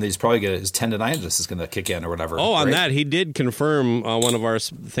out, knowing that he's probably his tendonitis is going to kick in or whatever. Oh, on right? that, he did confirm one of our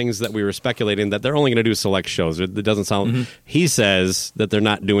things that we were speculating, that they're only going to do select shows. It doesn't sound. Mm-hmm. He says that they're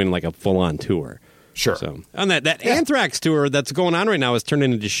not doing like a full-on tour. Sure. So on that Anthrax tour that's going on right now is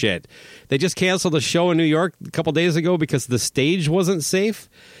turning into shit. They just canceled a show in New York a couple days ago because the stage wasn't safe,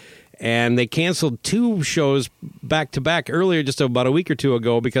 and they canceled 2 shows back to back earlier, just about a week or 2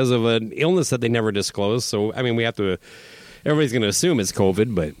 ago, because of an illness that they never disclosed. So I mean, we have to. Everybody's going to assume it's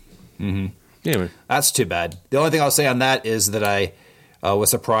COVID, but anyway, that's too bad. The only thing I'll say on that is that I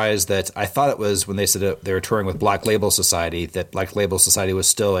was surprised that I thought it was when they said they were touring with Black Label Society, that Black Label Society was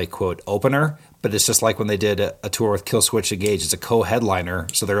still a, quote, opener, but it's just like when they did a tour with Killswitch Engage. It's a co-headliner,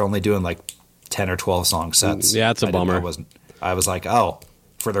 so they're only doing like 10 or 12 song sets. Yeah, it's a bummer. I was like, oh,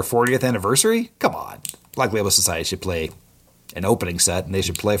 for their 40th anniversary? Come on. Black Label Society should play an opening set, and they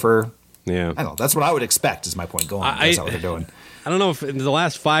should play for... Yeah, I don't know. That's what I would expect is my point going. That's not what they're doing. I don't know if in the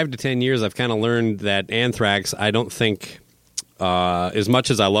last 5 to 10 years I've kind of learned that Anthrax, I don't think, as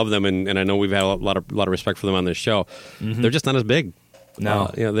much as I love them, and I know we've had a lot of respect for them on this show, they're just not as big. No,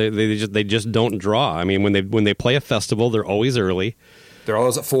 they just don't draw. I mean, when they play a festival, they're always early. They're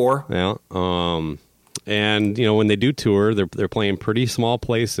always at 4. Yeah. And you know, when they do tour, they're playing pretty small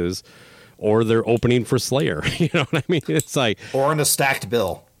places, or they're opening for Slayer. You know what I mean? It's like, or on a stacked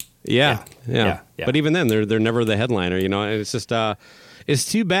bill. Yeah. But even then, they're never the headliner, you know. And it's just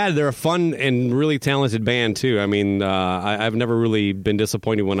it's too bad. They're a fun and really talented band too. I mean, I've never really been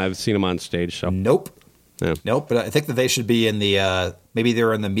disappointed when I've seen them on stage. So nope. Yeah. Nope. But I think that they should be in the maybe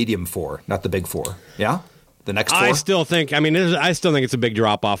they're in the medium 4, not the big 4. Yeah. The next 4. I still think it's a big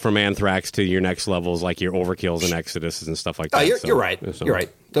drop off from Anthrax to your next levels, like your Overkills and Exodus and stuff like that. You're right. So, you're right.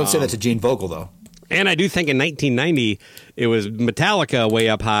 Don't say that to Gene Vogel though. And I do think in 1990, it was Metallica way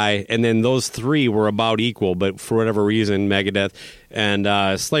up high, and then those 3 were about equal, but for whatever reason, Megadeth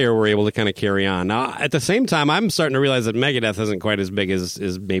and Slayer were able to kind of carry on. Now, at the same time, I'm starting to realize that Megadeth isn't quite as big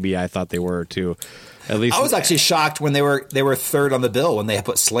as maybe I thought they were, too. At least I was actually shocked when they were 3rd on the bill when they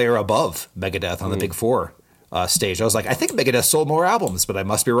put Slayer above Megadeth on the Big 4 stage. I was like, I think Megadeth sold more albums, but I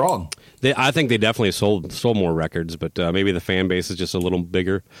must be wrong. I think they definitely sold more records, but maybe the fan base is just a little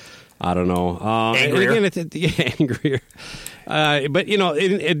bigger. I don't know. Angrier. Again, angrier. But, you know,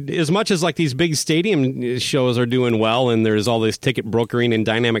 as much as like these big stadium shows are doing well, and there's all this ticket brokering and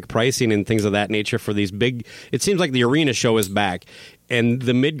dynamic pricing and things of that nature for these big, it seems like the arena show is back. And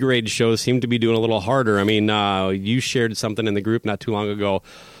the mid-grade shows seem to be doing a little harder. I mean, you shared something in the group not too long ago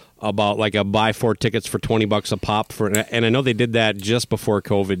about like a buy 4 tickets for $20 a pop and I know they did that just before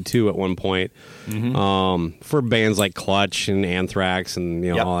COVID too at one point, for bands like Clutch and Anthrax and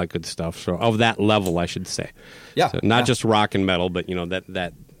you know all that good stuff. So of that level, I should say, so not just rock and metal, but you know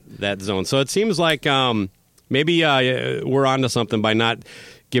that zone. So it seems like maybe we're onto something by not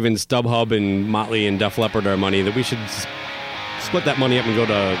giving StubHub and Motley and Def Leppard our money. That we should split that money up and go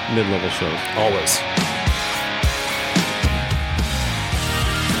to mid-level shows. Always.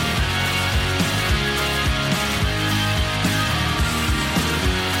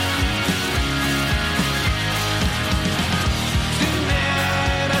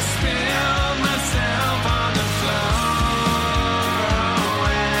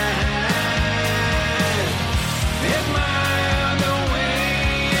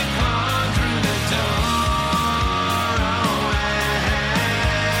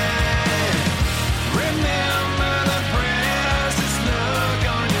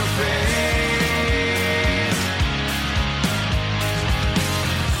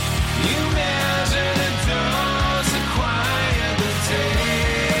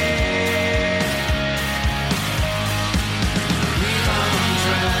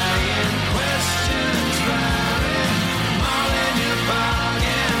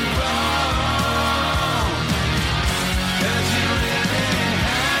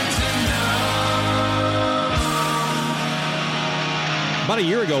 about a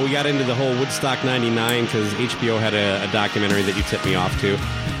year ago, we got into the whole Woodstock 99 because HBO had a documentary that you tipped me off to.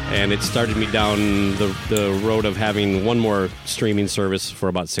 And it started me down the road of having one more streaming service for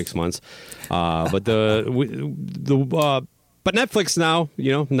about 6 months. But Netflix now,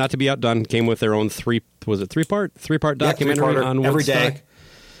 not to be outdone, came with their own three-part documentary on Woodstock.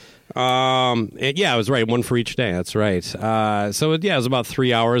 Every day. It was right, one for each day. That's right. So it was about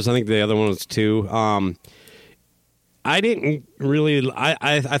 3 hours. I think the other one was 2. I didn't really.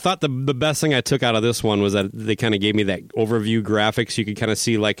 I thought the best thing I took out of this one was that they kind of gave me that overview graphics. You could kind of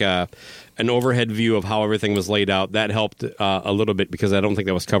see like an overhead view of how everything was laid out. That helped a little bit because I don't think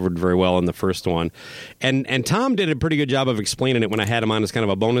that was covered very well in the first one. And Tom did a pretty good job of explaining it when I had him on as kind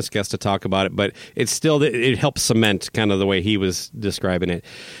of a bonus guest to talk about it. But it helps cement kind of the way he was describing it.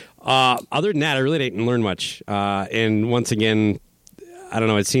 Other than that, I really didn't learn much. And once again, I don't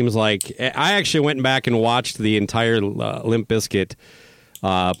know. It seems like I actually went back and watched the entire Limp Bizkit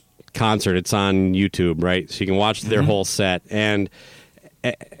concert. It's on YouTube, right? So you can watch their whole set. And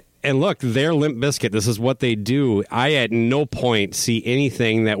look, they're Limp Bizkit. This is what they do. I at no point see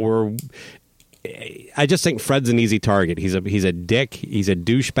anything that were. I just think Fred's an easy target. He's a dick. He's a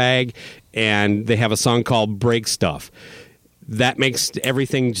douchebag, and they have a song called "Break Stuff." That makes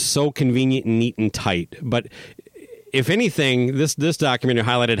everything so convenient and neat and tight, but. If anything, this documentary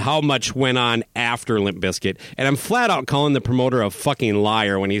highlighted how much went on after Limp Bizkit, and I'm flat out calling the promoter a fucking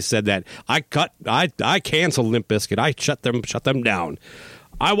liar when he said that I canceled Limp Bizkit. I shut them down.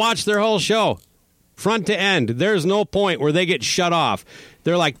 I watched their whole show, front to end. There's no point where they get shut off.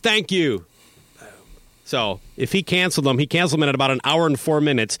 They're like, thank you. So if he canceled them at about an hour and 4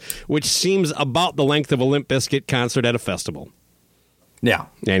 minutes, which seems about the length of a Limp Bizkit concert at a festival. Yeah.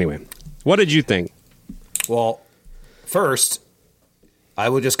 Anyway, what did you think? Well, first, I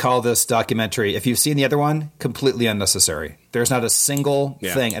would just call this documentary, if you've seen the other one, completely unnecessary. There's not a single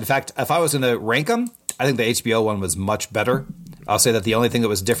thing. In fact, if I was going to rank them, I think the HBO one was much better. I'll say that the only thing that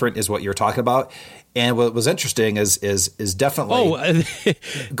was different is what you're talking about. And what was interesting is definitely...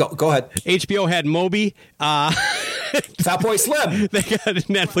 Go ahead. HBO had Moby. Fatboy Slim.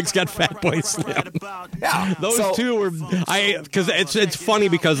 Netflix got Fatboy Slim. Yeah. Those two were... Because it's funny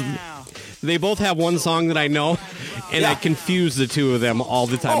because... They both have one song that I know, and I confuse the two of them all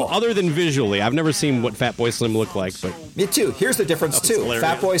the time. Other than visually, I've never seen what Fatboy Slim looked like. But me too. Here's the difference too.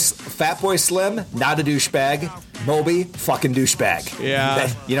 Fatboy Slim, not a douchebag. Moby, fucking douchebag.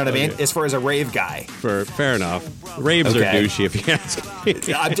 Yeah, you know what I mean. As far as a rave guy, fair enough. Raves are douchey, if you ask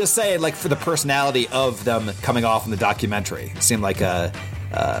me. I'm just saying, like for the personality of them coming off in the documentary, it seemed like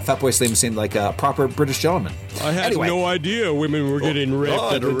Fatboy Slim seemed like a proper British gentleman. I had no idea women were getting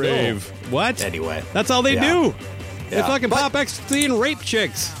raped at a rave. What? Anyway. That's all they do. They Yeah. fucking pop ecstasy and rape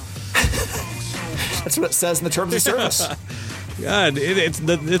chicks. That's what it says in the terms of service. God, it's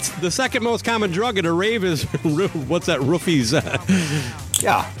the second most common drug at a rave is what's that? Roofies.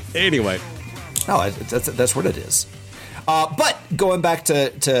 Yeah. Anyway. No, that's what it is. But going back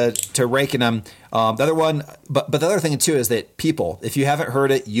to raking them, the other one, but the other thing too is that people, if you haven't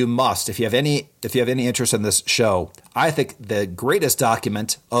heard it, you must. If you have any interest in this show, I think the greatest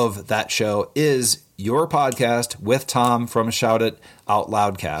document of that show is your podcast with Tom from Shout It Out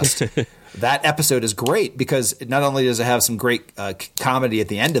Loudcast. That episode is great because not only does it have some great comedy at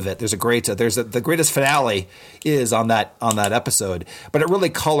the end of it, the greatest finale is on that episode, but it really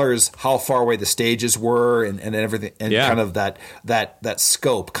colors how far away the stages were and everything, and kind of that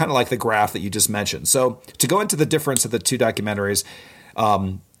scope, kind of like the graph that you just mentioned. So to go into the difference of the two documentaries,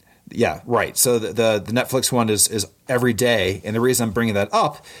 yeah, right. So the Netflix one is every day, and the reason I'm bringing that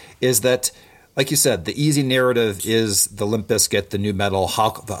up is that, like you said, the easy narrative is the Limp Bizkit, the new metal,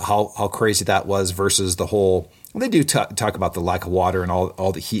 how crazy that was versus the whole. Well, they do talk about the lack of water and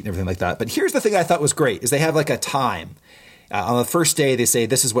all the heat and everything like that. But here's the thing I thought was great is they have like a time. On the first day, they say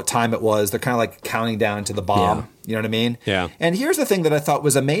this is what time it was. They're kind of like counting down to the bomb. Yeah. You know what I mean? Yeah. And here's the thing that I thought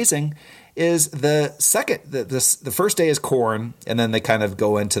was amazing is the first day is Korn, and then they kind of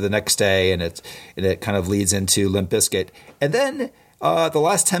go into the next day, and it kind of leads into Limp Bizkit. And then the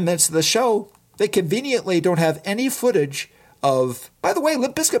last 10 minutes of the show, they conveniently don't have any footage of. By the way,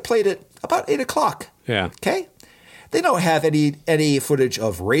 Limp Bizkit played at about 8 o'clock. Yeah. Okay. They don't have any footage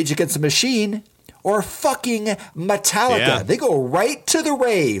of Rage Against the Machine or fucking Metallica. Yeah. They go right to the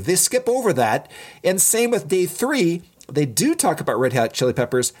rave. They skip over that. And same with day 3. They do talk about Red Hot Chili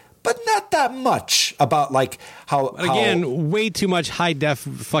Peppers, but not that much about like how. Again, way too much high def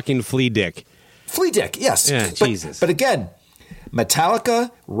fucking flea dick. Flea dick, yes. Yeah, Jesus. But again,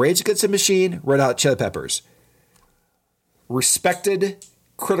 Metallica, Rage Against the Machine, Red Hot Chili Peppers. Respected,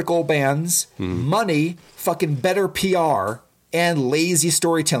 critical bands, money, fucking better PR and lazy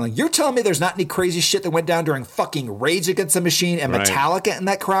storytelling. You're telling me there's not any crazy shit that went down during fucking Rage Against the Machine and Right. Metallica in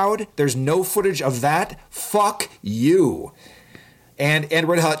that crowd? There's no footage of that? Fuck you. And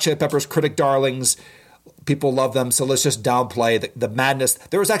Red Hot Chili Peppers, critic darlings. People love them, so let's just downplay the madness.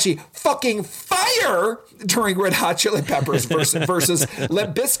 There was actually fucking fire during Red Hot Chili Peppers versus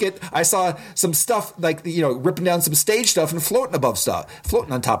Limp Bizkit. I saw some stuff like, ripping down some stage stuff and floating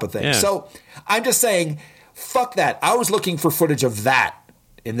on top of things. Yeah. So I'm just saying, fuck that. I was looking for footage of that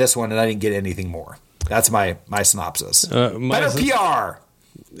in this one, and I didn't get anything more. That's my synopsis. Better PR.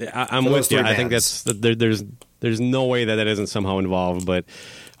 I'm with you. I think there's no way that isn't somehow involved, but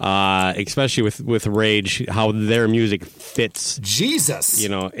especially with Rage, how their music fits. Jesus.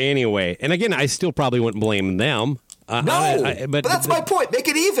 Anyway. And again, I still probably wouldn't blame them. No, but that's my point. Make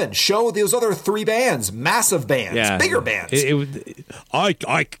it even. Show those other 3 bands, massive bands, bigger bands.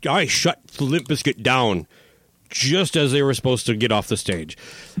 I shut Limp Bizkit down just as they were supposed to get off the stage.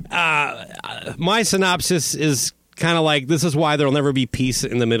 My synopsis is kind of like, this is why there'll never be peace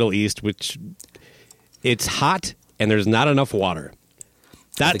in the Middle East, which it's hot and there's not enough water.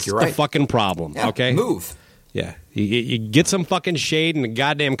 That's the fucking problem, okay? Move. Yeah. You get some fucking shade and a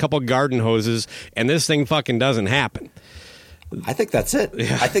goddamn couple garden hoses, and this thing fucking doesn't happen. I think that's it.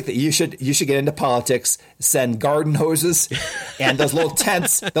 Yeah. I think that you should get into politics, send garden hoses and those little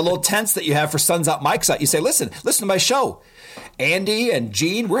tents, the little tents that you have for Suns Out, Mike's Out. You say, listen to my show. Andy and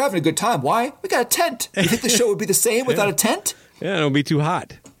Gene, we're having a good time. Why? We got a tent. You think the show would be the same without a tent? Yeah, it'll be too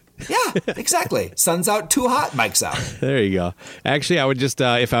hot. Yeah, exactly. Sun's out, too hot, Mike's out. There you go. Actually, I would just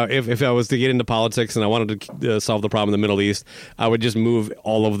if I was to get into politics and I wanted to solve the problem in the Middle East, I would just move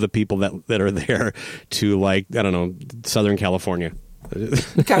all of the people that are there to, like, I don't know, Southern California.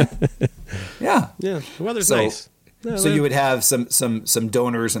 Okay. Yeah. Yeah. The weather's nice. So you would have some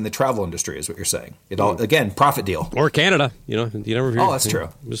donors in the travel industry, is what you're saying. It all, again, profit deal. Or Canada. You never hear. Oh, that's true.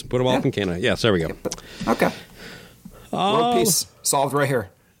 Just put them all up in Canada. Yes, there we go. Okay. World peace solved right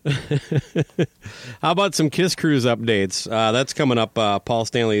here. How about some Kiss Cruise updates? That's coming up. Paul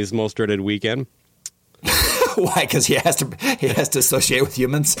Stanley's most dreaded weekend. Why? Because he has to associate with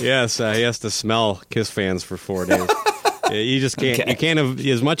humans. Yes, he has to smell Kiss fans for 4 days. You just can't. Okay. You can't have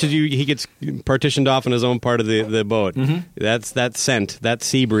as much as he gets partitioned off in his own part of the boat. Mm-hmm. That's that scent. That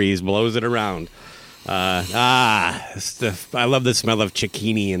sea breeze blows it around. I love the smell of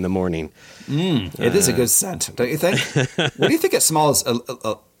cicchini in the morning. It is a good scent, don't you think? What do you think it smells?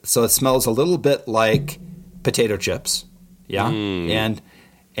 So it smells a little bit like potato chips, yeah,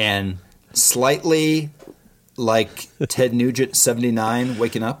 and slightly like Ted Nugent 79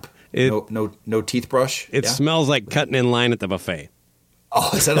 waking up. No teeth brush. It smells like cutting in line at the buffet.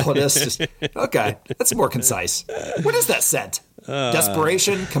 Oh, is that all it is? Okay, that's more concise. What is that scent?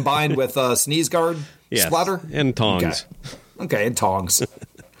 Desperation combined with sneeze guard splatter and tongs. Okay, and tongs.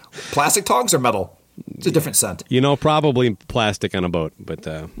 Plastic tongs or metal? It's a different scent. Probably plastic on a boat, but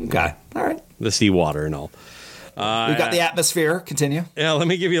okay, all right. The seawater and all. We've got the atmosphere. Continue. Yeah, let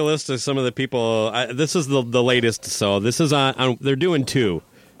me give you a list of some of the people. This is the latest. So this is on they're doing 2,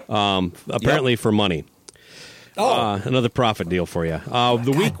 apparently for money. Another profit deal for you.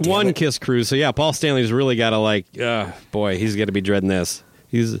 The week 1 Kiss Cruise. So yeah, Paul Stanley's really got to boy, he's got to be dreading this.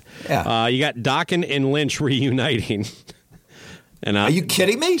 You got Dokken and Lynch reuniting. And are you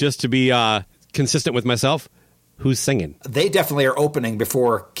kidding me? Just to be consistent with myself, who's singing? They definitely are opening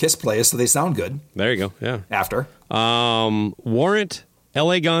before Kiss plays, so they sound good. There you go. Yeah. After Warrant,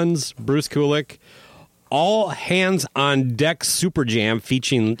 LA Guns, Bruce Kulick, All Hands on Deck Super Jam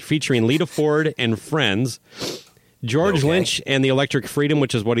featuring Lita Ford and friends. George Lynch and the Electric Freedom,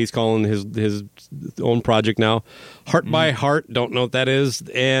 which is what he's calling his own project now. Heart by Heart, don't know what that is,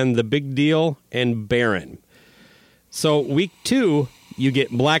 and The Big Deal and Baron. So week 2, you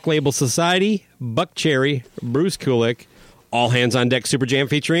get Black Label Society, Buck Cherry, Bruce Kulick, All Hands on Deck Super Jam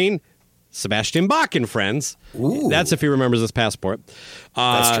featuring Sebastian Bach and friends. Ooh. That's if he remembers his passport.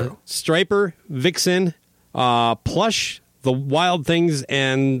 That's true. Stryper, Vixen, Plush, The Wild Things,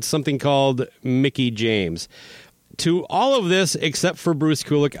 and something called Mickey James. To all of this, except for Bruce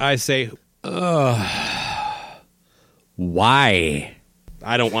Kulick, I say, why?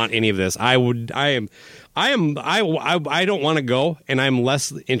 I don't want any of this. I don't want to go, and I'm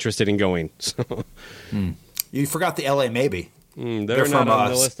less interested in going. So. You forgot the LA Maybe. They're not on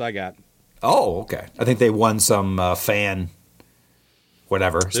the list I got. Oh, okay. I think they won some fan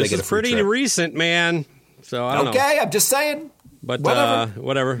whatever. So this is pretty recent, man. So I don't know. Okay, I'm just saying. But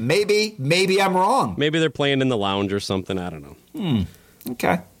whatever. Maybe I'm wrong. Maybe they're playing in the lounge or something. I don't know.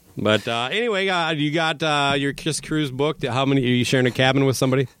 Okay. But anyway, you got your Kiss Cruise booked. How many? Are you sharing a cabin with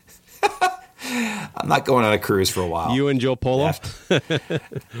somebody? I'm not going on a cruise for a while. You and Joe Polo?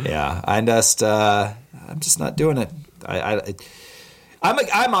 Yeah, I'm just not doing it.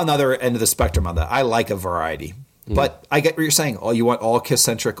 I'm on the other end of the spectrum on that. I like a variety. But I get what you're saying. Oh, you want all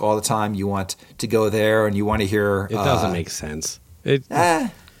Kiss-centric all the time. You want to go there and you want to hear... It doesn't make sense.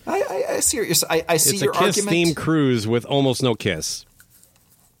 I see what you're saying. I see your argument. It's a Kiss-themed cruise with almost no Kiss.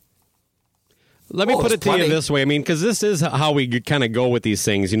 Let me put it to you this way. I mean, because this is how we kind of go with these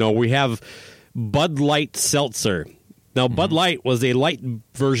things. You know, we have Bud Light Seltzer. Now, Bud Light was a light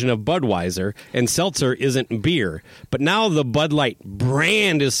version of Budweiser, and seltzer isn't beer. But now the Bud Light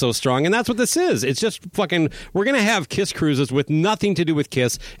brand is so strong, and that's what this is. It's just fucking, we're going to have Kiss cruises with nothing to do with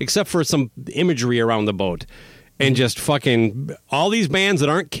Kiss, except for some imagery around the boat. And just fucking all these bands that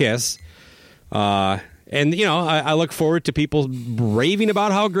aren't Kiss. And, you know, I look forward to people raving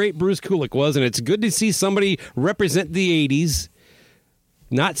about how great Bruce Kulick was, and it's good to see somebody represent the 80s.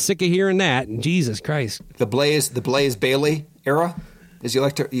 Not sick of hearing that. Jesus Christ. The Blaze Bailey era, as you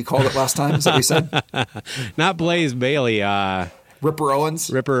called it last time. Is that what you said? Not Blaze Bailey. Ripper Owens.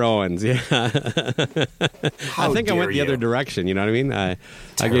 Ripper Owens. Yeah. I think I went the other direction. You know what I mean? I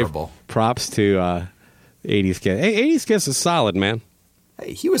gave props to 80s Kiss. Hey, 80s Kiss is solid, man.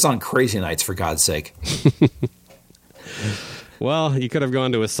 Hey, he was on Crazy Nights, for God's sake. Well, you could have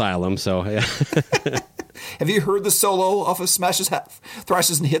gone to Asylum, so yeah. Have you heard the solo off of Smashes,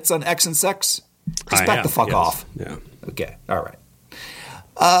 Thrashes, and Hits on X and Sex? Just back the fuck off. Yeah. Okay. All right.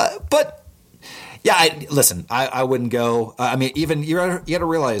 But yeah, listen. I wouldn't go. I mean, even you got to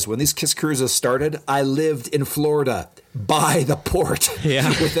realize when these Kiss cruises started, I lived in Florida by the port. Yeah.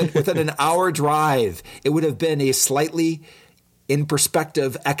 within an hour drive, it would have been a slightly, in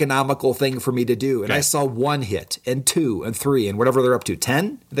perspective, economical thing for me to do. And I saw 1 hit and 2 and 3 and whatever they're up to.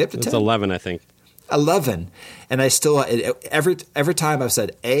 10? Are they up to 10? It's 11, I think. 11, and I still every time I've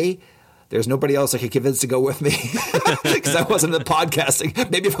said, there's nobody else I could convince to go with me because I wasn't in podcasting.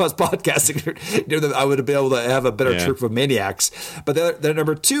 Maybe if I was podcasting, I would have been able to have a better troop of maniacs. But the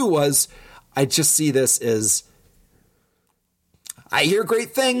number 2 was, I just see this as, I hear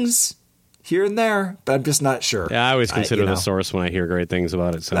great things here and there, but I'm just not sure. Yeah, I always consider the source when I hear great things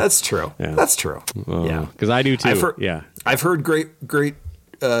about it. So that's true. Yeah. That's true. Yeah, because I do too. I've heard great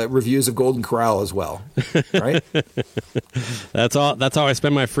reviews of Golden Corral as well, right? That's how I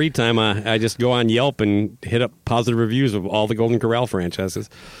spend my free time. I just go on Yelp and hit up positive reviews of all the Golden Corral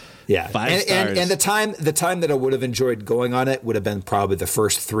franchises. Yeah, 5 stars. And the time that I would have enjoyed going on it would have been probably the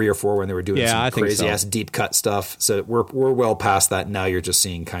first 3 or 4 when they were doing some crazy ass deep cut stuff. So we're well past that now. You're just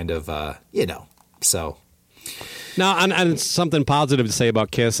seeing kind of so. Now, and something positive to say about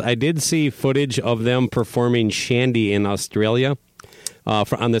Kiss. I did see footage of them performing Shandy in Australia.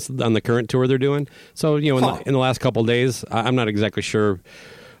 On the current tour they're doing. So, you know, in the last couple of days, I'm not exactly sure.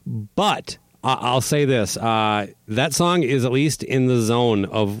 But I'll say this. That song is at least in the zone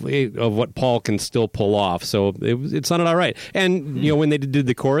of what Paul can still pull off. So it sounded all right. And, you know, when they did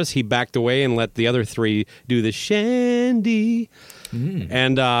the chorus, he backed away and let the other 3 do the Shandy.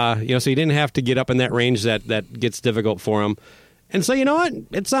 And, you know, so he didn't have to get up in that range that gets difficult for him. And so, you know what?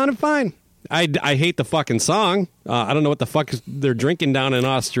 It sounded fine. I hate the fucking song. I don't know what the fuck they're drinking down in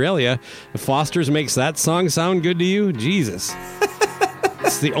Australia. If Foster's makes that song sound good to you, Jesus.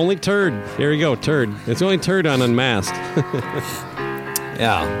 It's the only turd. There you go, turd. It's the only turd on Unmasked.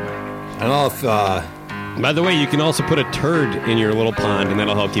 Yeah. I don't know if... By the way, you can also put a turd in your little pond, and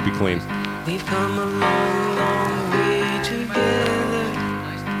that'll help keep you clean. We've come a long, long way together,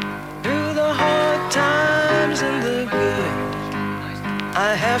 through the hard times and the good.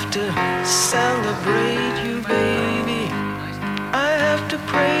 I have to celebrate you, baby. I have to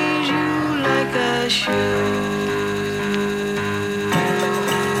praise you like I should.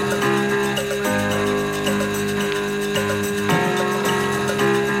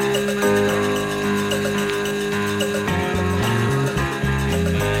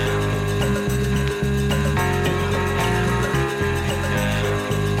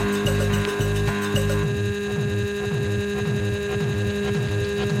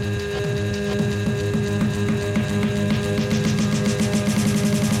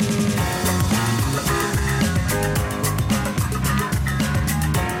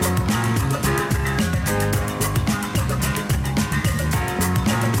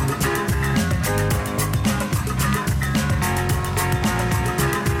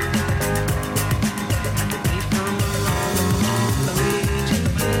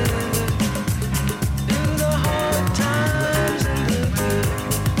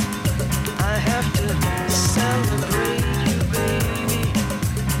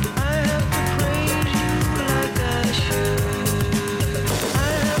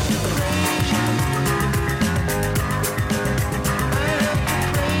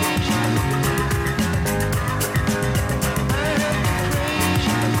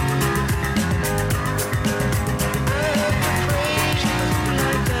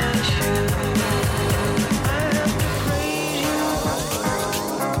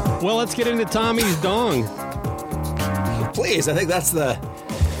 let's get into Tommy's dong. Please, I think that's the...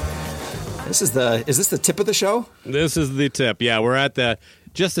 Is this the tip of the show? This is the tip. Yeah, we're at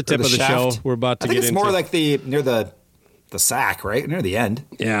just the tip of the show. We're about to get into. I think it's more like near the sack, right? Near the end.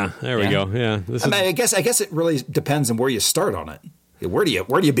 Yeah, there we go. Yeah. I guess it really depends on where you start on it. Where do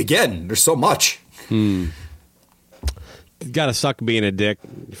you begin? There's so much. Got to suck being a dick.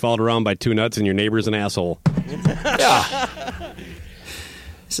 You followed around by two nuts and your neighbor's an asshole. Yeah.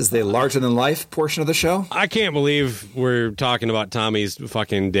 This is the larger-than-life portion of the show. I can't believe we're talking about Tommy's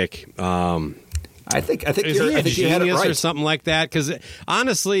fucking dick. I think is you he a had it genius right. or something like that? Because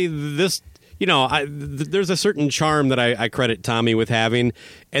honestly, this, there's a certain charm that I credit Tommy with having,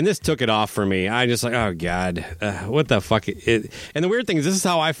 and this took it off for me. I just like, oh God, what the fuck? And the weird thing is, this is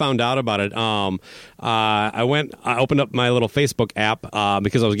how I found out about it. I opened up my little Facebook app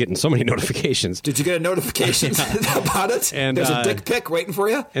because I was getting so many notifications. Did you get a notification about it? And there's a dick pic waiting for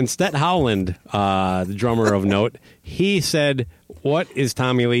you. And Stet Howland, the drummer of note, he said, "What is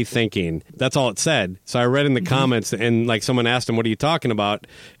Tommy Lee thinking?" That's all it said. So I read in the comments, and like someone asked him, "What are you talking about?"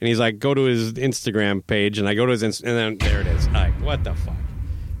 And he's like, "Go to his Instagram page," and I go to his and then there it is. Like, what the fuck?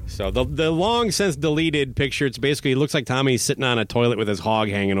 So the long since deleted picture, it's basically, it looks like Tommy's sitting on a toilet with his hog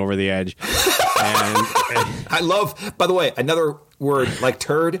hanging over the edge. And I love, by the way, another word like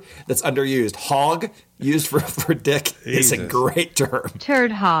turd that's underused. Hog, used for dick, is a great term.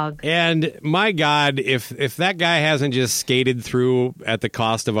 Turd hog. And my God, if that guy hasn't just skated through at the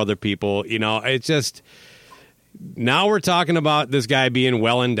cost of other people, it's just... Now we're talking about this guy being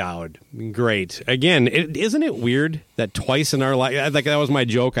well endowed. Great. Again, isn't it weird that twice in our life, like that was my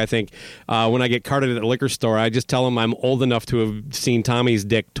joke, I think, when I get carted at the liquor store, I just tell them I'm old enough to have seen Tommy's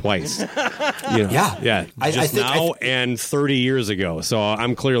dick twice. Yeah. And 30 years ago. So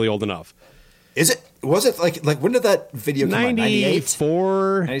I'm clearly old enough. Was it like when did that video come out?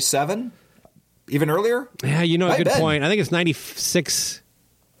 94? 97? Even earlier? Yeah, a good point. I think it's 96,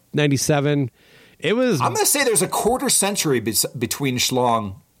 97. It was. I'm going to say there's a quarter century between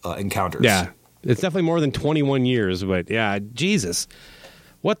schlong encounters. Yeah, it's definitely more than 21 years. But yeah, Jesus,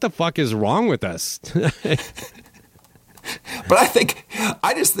 what the fuck is wrong with us? But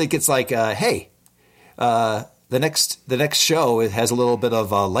I just think it's like, hey, the next show, it has a little bit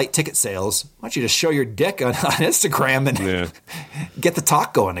of light ticket sales. Why don't you just show your dick on Instagram and get the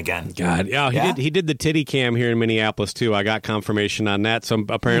talk going again? God, yeah, he did the titty cam here in Minneapolis too. I got confirmation on that. So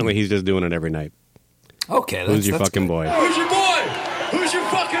apparently he's just doing it every night. Okay, who's your fucking boy? Who's your boy? Who's your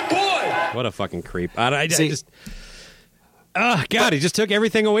fucking boy? What a fucking creep! I just. Oh, God, he just took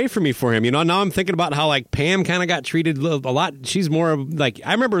everything away from me for him. Now I'm thinking about how, like, Pam kind of got treated a lot. She's more of, like,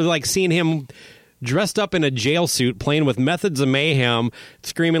 I remember, like, seeing him dressed up in a jail suit, playing with Methods of Mayhem,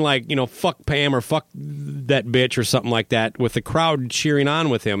 screaming, like, fuck Pam or fuck that bitch or something like that, with the crowd cheering on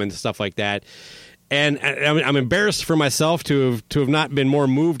with him and stuff like that. And I'm embarrassed for myself to have not been more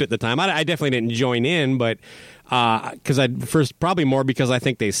moved at the time. I definitely didn't join in, but because probably more because I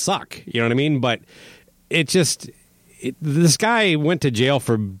think they suck. You know what I mean? But this guy went to jail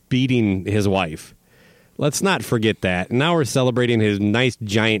for beating his wife. Let's not forget that. Now we're celebrating his nice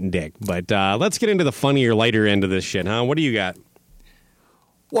giant dick. But let's get into the funnier, lighter end of this shit, huh? What do you got?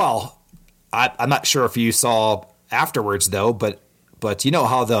 Well, I'm not sure if you saw afterwards though, but you know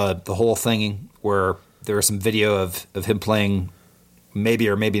how the whole thing where there was some video of him playing maybe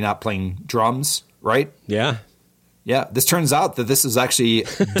or maybe not playing drums, right? Yeah. Yeah, this turns out that this is actually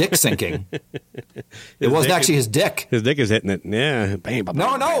dick syncing. It wasn't actually his dick. His dick is hitting it. Yeah. Bam, bam,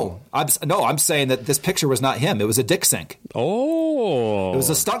 no. I'm saying that this picture was not him. It was a dick sync. Oh. It was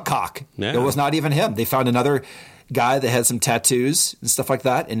a stunt cock. Yeah. It was not even him. They found another guy that had some tattoos and stuff like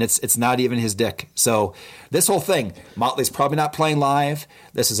that, and it's not even his dick. So this whole thing, Motley's probably not playing live.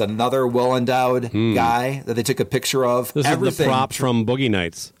 This is another well-endowed guy that they took a picture of. This is the props from Boogie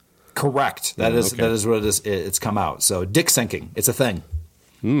Nights. Correct. That is what it is. It's come out. So dick syncing, it's a thing.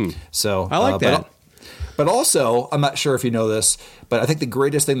 So I like that. But also, I'm not sure if you know this, but I think the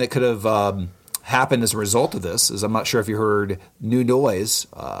greatest thing that could have happened as a result of this is, I'm not sure if you heard New Noise,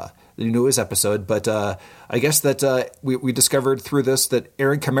 the New Noise episode, but I guess that we discovered through this that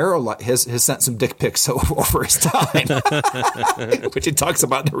Aaron Camaro has sent some dick pics over his time, which he talks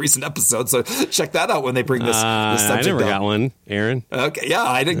about in a recent episode. So check that out when they bring this subject I never up. got one, Aaron. Okay, yeah,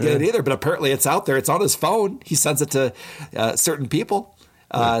 I didn't get it either, but apparently it's out there. It's on his phone. He sends it to certain people.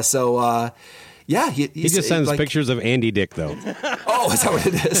 Yeah, he just sends pictures of Andy Dick, though. Oh, is that what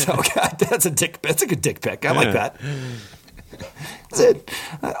it is? Okay, that's a dick. That's a good dick pic. I like that. That's it.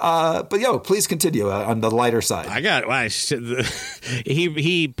 But please continue on the lighter side. I got.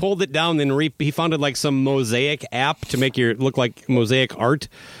 He pulled it down and he founded like some mosaic app to make your look like mosaic art.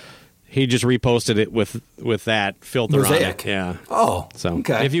 He just reposted it with that filter Mosaic. on it. Yeah. Oh, so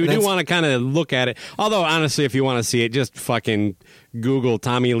okay. if you do want to kind of look at it, although honestly, if you want to see it, just fucking Google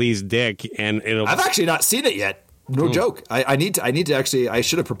Tommy Lee's dick, and it'll. I've actually not seen it yet. No joke. I need to actually. I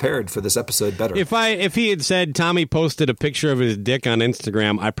should have prepared for this episode better. If he had said Tommy posted a picture of his dick on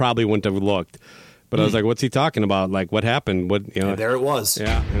Instagram, I probably wouldn't have looked. But I was like, what's he talking about? Like, what happened? What, you know? And there it was.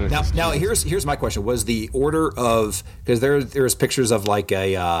 Yeah. Now here's my question: was the order of, because there's pictures of like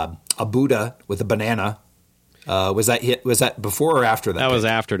a Buddha with a banana. Was that before or after that? That was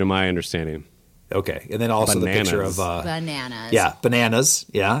after, to my understanding. Okay, and then also Bananas. the picture of bananas. Yeah, bananas.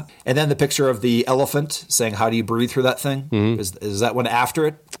 Yeah, and then the picture of the elephant saying, "How do you breathe through that thing?" Mm-hmm. Is that one after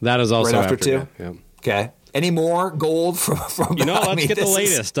it? That is also right after too. Yeah. Okay. Any more gold from? Let's get the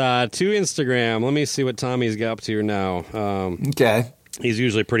latest to Instagram. Let me see what Tommy's got up to now. Okay. He's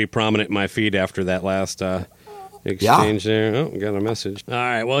usually pretty prominent in my feed after that last exchange there. Oh, got a message. All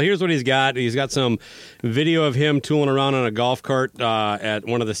right. Well, here's what he's got. He's got some video of him tooling around on a golf cart at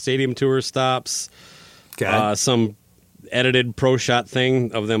one of the stadium tour stops. Okay. Some edited pro shot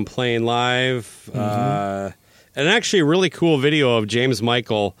thing of them playing live. And actually a really cool video of James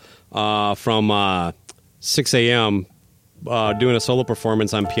Michael from 6 a.m. Doing a solo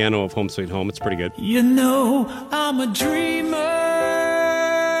performance on piano of Home Sweet Home. It's pretty good. You know I'm a dreamer,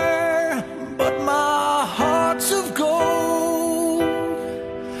 but my heart's of gold.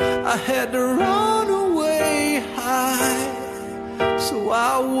 I had to run away high so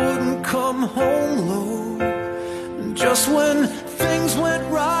I wouldn't come home low. And just when things went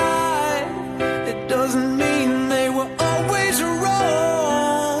right, it doesn't mean they were always wrong.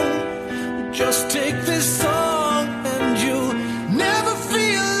 Just take this song and you'll never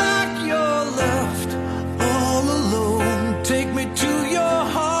feel like you're left all alone. Take me to your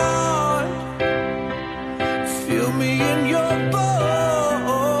heart, feel me in your bones.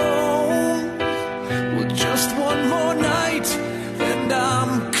 Well, just one more night and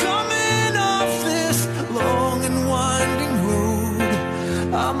I'm coming off this long and winding road.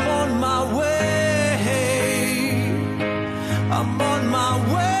 I'm on my way, I'm on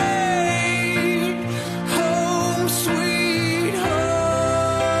my way.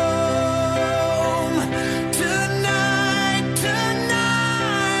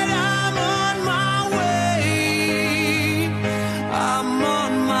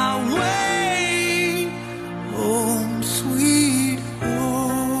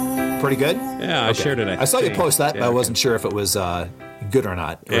 Pretty good? Yeah, I shared it. I saw you post that, but I wasn't sure if it was good or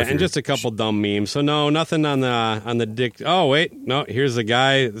not. Or And just a couple dumb memes. So no, nothing on the dick. Oh wait, no. Here's a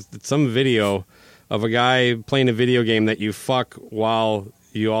guy. Some video of a guy playing a video game that you fuck while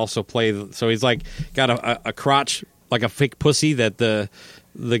you also play. So he's like got a crotch like a fake pussy that the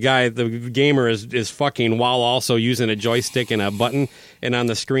gamer is fucking while also using a joystick and a button. And on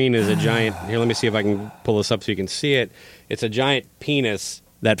the screen is a giant. Here, let me see if I can pull this up so you can see it. It's a giant penis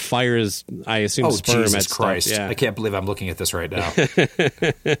that fires, I assume, sperm Jesus at Christ. stuff. Yeah. I can't believe I'm looking at this right now.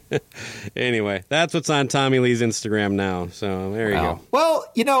 Anyway, that's what's on Tommy Lee's Instagram now. So there you go. Well,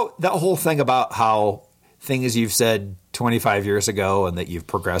 that whole thing about how things you've said 25 years ago and that you've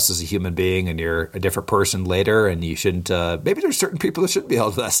progressed as a human being and you're a different person later and you shouldn't, maybe there's certain people that shouldn't be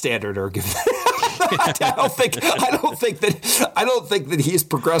held to that standard or give I don't think that he's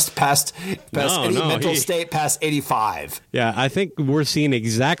progressed past any mental state past 85. Yeah, I think we're seeing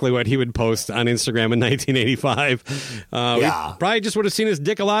exactly what he would post on Instagram in 1985. We probably just would have seen his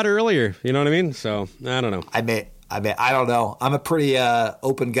dick a lot earlier. You know what I mean? So I don't know. I mean, I don't know. I'm a pretty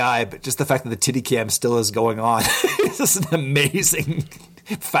open guy, but just the fact that the titty cam still is going on is just an amazing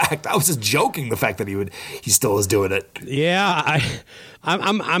fact. I was just joking the fact that he still is doing it. Yeah,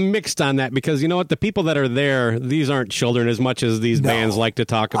 I'm mixed on that because you know what? The people that are there, these aren't children as much as these bands like to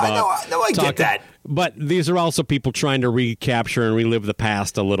talk about. I get that. But these are also people trying to recapture and relive the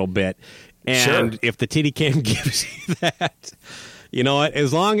past a little bit. And if the titty cam gives you that, you know what?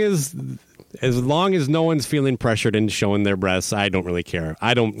 As long as no one's feeling pressured into showing their breasts, I don't really care.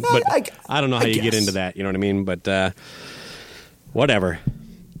 I don't know how you get into that. You know what I mean? But whatever.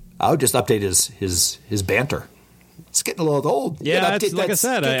 I would just update his banter. It's getting a little old. Yeah, like I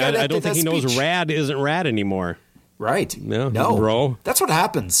said, I don't think he knows rad isn't rad anymore. Right. No, bro. That's what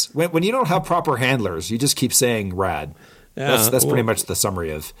happens. When you don't have proper handlers, you just keep saying rad. Yeah, that's pretty much the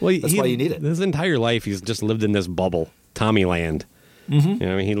summary of that's why you need it. His entire life, he's just lived in this bubble, Tommy Land. Mm-hmm. You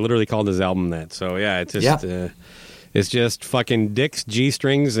know, I mean, he literally called his album that. So, yeah, it's just fucking dicks,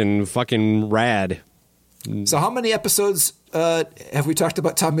 G-strings, and fucking rad. So how many episodes have we talked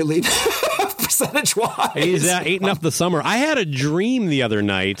about Tommy Lee percentage-wise. He's eating up the summer. I had a dream the other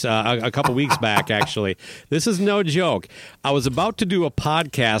night, a couple weeks back, actually. This is no joke. I was about to do a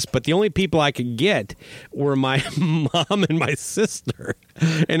podcast, but the only people I could get were my mom and my sister.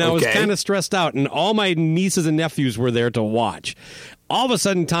 And I was kind of stressed out, and all my nieces and nephews were there to watch. All of a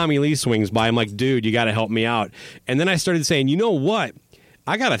sudden, Tommy Lee swings by. I'm like, dude, you got to help me out. And then I started saying, you know what?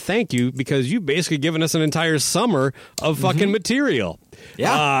 I got to thank you because you've basically given us an entire summer of fucking material.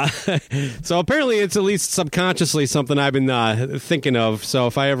 Yeah. So apparently it's at least subconsciously something I've been thinking of. So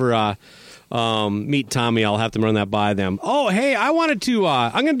if I ever meet Tommy, I'll have to run that by them. Oh, hey, I wanted to,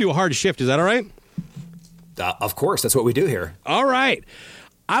 I'm going to do a hard shift. Is that all right? Of course. That's what we do here. All right.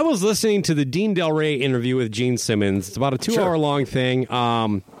 I was listening to the Dean Del Rey interview with Gene Simmons. It's about a 2-hour long thing.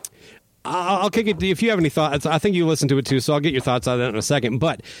 I'll kick it. If you have any thoughts, I think you listened to it too, so I'll get your thoughts on that in a second.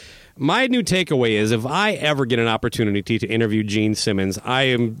 But my new takeaway is if I ever get an opportunity to interview Gene Simmons, I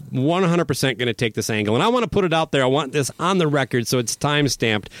am 100% going to take this angle. And I want to put it out there. I want this on the record so it's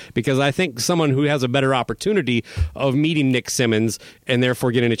time-stamped because I think someone who has a better opportunity of meeting Nick Simmons and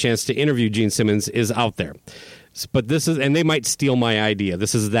therefore getting a chance to interview Gene Simmons is out there. But this is, and they might steal my idea.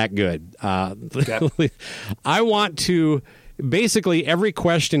 This is that good. I want to... Basically, every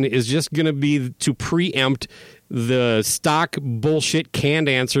question is just going to be to preempt the stock bullshit canned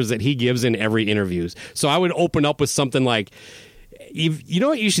answers that he gives in every interviews. So I would open up with something like, you know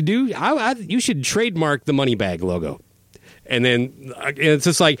what you should do? You should trademark the Moneybag logo. And then it's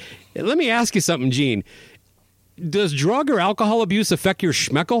just like, let me ask you something, Gene. Does drug or alcohol abuse affect your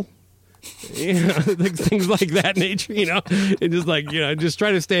schmeckle? Things like that nature, and just like, just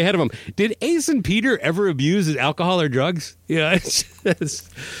try to stay ahead of them. Did Ace and Peter ever abuse alcohol or drugs? Yeah.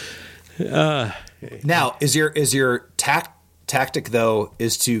 Now, is your tactic though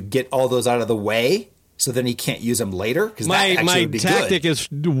is to get all those out of the way so then he can't use them later? Because my tactic is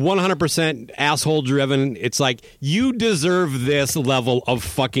 100% asshole driven. It's like, you deserve this level of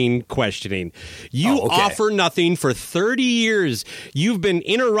fucking questioning. You offer nothing for 30 years. You've been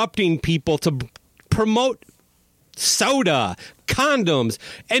interrupting people to promote soda, condoms,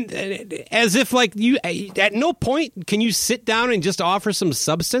 and as if like you at no point can you sit down and just offer some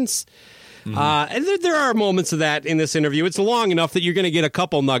substance. And there are moments of that in this interview. It's long enough that you're going to get a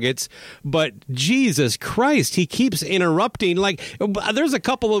couple nuggets, but Jesus Christ, he keeps interrupting. Like, there's a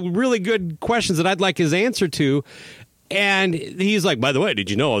couple of really good questions that I'd like his answer to. And he's like, by the way,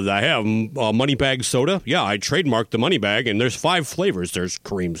 did you know that I have Moneybag soda? Yeah, I trademarked the Moneybag, and there's 5 flavors. There's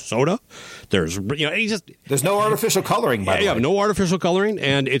cream soda. There's, there's no artificial coloring, by the way. Yeah, no artificial coloring,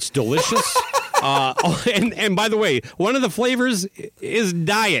 and it's delicious. And by the way, one of the flavors is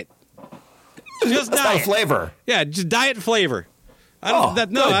diet. Just That's diet. not a flavor. Yeah, just diet flavor. I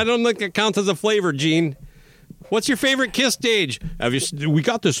don't think it counts as a flavor, Gene. What's your favorite Kiss stage? We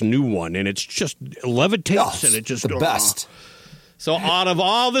got this new one, and it's just levitates, and it just the best. So out of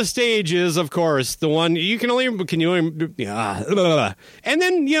all the stages, of course, the one and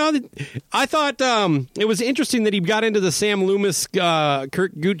then I thought it was interesting that he got into the Sam Loomis,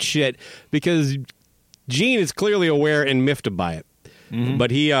 Kurt Gooch shit because Gene is clearly aware and miffed by it. Mm-hmm.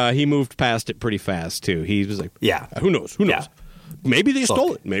 But he moved past it pretty fast too. He was like, "Yeah, who knows? Who knows? Maybe they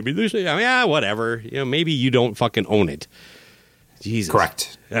stole it. Maybe they, whatever. Maybe you don't fucking own it." Jesus,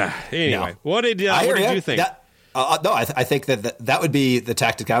 correct. Anyway, what did you think? I think that would be the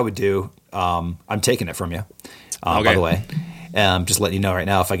tactic I would do. I'm taking it from you, by the way. Just letting you know right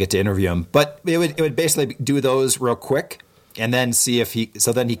now if I get to interview him. But it would basically do those real quick and then see if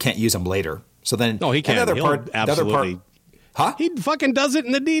then he can't use them later. So then he can't. Absolutely. Huh? He fucking does it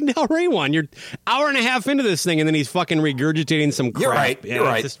in the Dean Del Rey one. You're hour and a half into this thing, and then he's fucking regurgitating some crap. You're right. Yeah, you're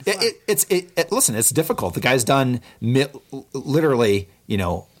right. Listen, it's difficult. The guy's done literally,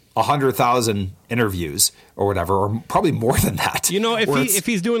 100,000 interviews or whatever, or probably more than that. If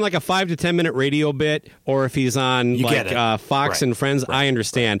he's doing like a 5 to 10 minute radio bit, or if he's on Fox and Friends, I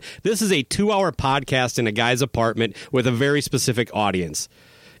understand. This is a 2-hour podcast in a guy's apartment with a very specific audience.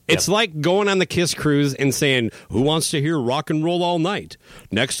 It's like going on the Kiss cruise and saying, "Who wants to hear rock and roll all night?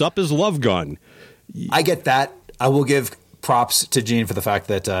 Next up is Love Gun." I get that. I will give props to Gene for the fact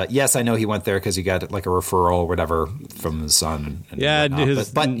that, yes, I know he went there because he got like a referral or whatever from his son.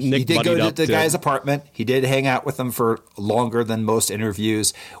 But he did go to the guy's apartment. He did hang out with him for longer than most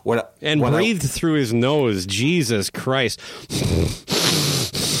interviews. Breathed through his nose. Jesus Christ.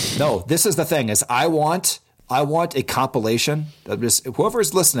 No, this is the thing is I want a compilation of just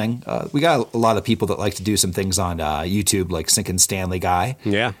whoever's listening. We got a lot of people that like to do some things on YouTube, like Sinkin' Stanley Guy.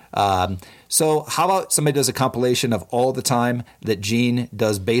 Yeah. So how about somebody does a compilation of all the time that Gene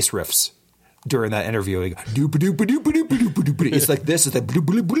does bass riffs during that interview? It's like this. It's like bloop,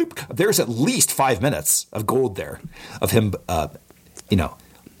 bloop, bloop. There's at least 5 minutes of gold there of him,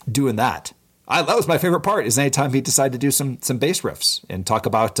 doing that. That was my favorite part. Is anytime he decided to do some bass riffs and talk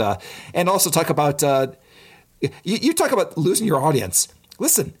about, and also talk about. You talk about losing your audience.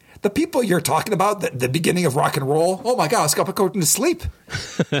 Listen, the people you're talking about, the beginning of rock and roll. Oh my God, Scott going to sleep.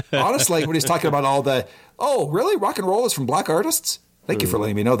 Honestly, when he's talking about all the, really, rock and roll is from black artists. Thank you for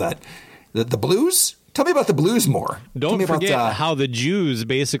letting me know that. The blues. Tell me about the blues more. Don't forget how the Jews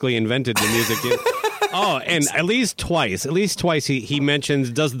basically invented the music. And at least twice he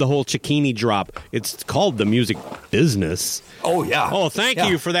mentions, does the whole Cicchini drop. It's called the music business. Oh, yeah. Oh, thank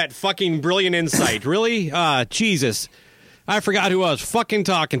you for that fucking brilliant insight. Really? Jesus. I forgot who I was fucking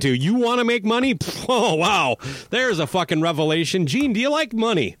talking to. You want to make money? Oh, wow. There's a fucking revelation. Gene, do you like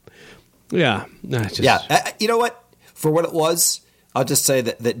money? Yeah. You know what? For what it was, I'll just say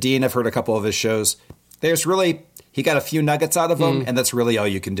that Dean, I've heard a couple of his shows. He got a few nuggets out of them, and that's really all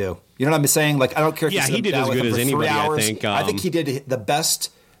you can do. You know what I'm saying? Like, I don't care if he did as good as anybody, I think he did the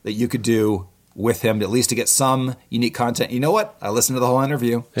best that you could do with him, at least to get some unique content. You know what? I listened to the whole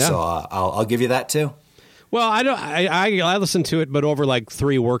interview, so I'll give you that too. Well, I listened to it, but over like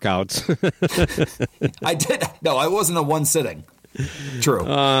 3 workouts. I did. No, I wasn't in one sitting. True.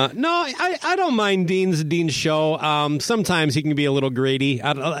 No, I don't mind Dean's show. Sometimes he can be a little greedy.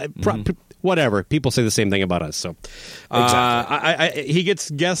 Whatever. People say the same thing about us. So exactly. He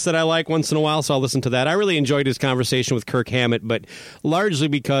gets guests that I like once in a while, so I'll listen to that. I really enjoyed his conversation with Kirk Hammett, but largely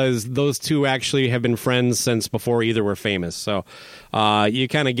because those two actually have been friends since before either were famous. So you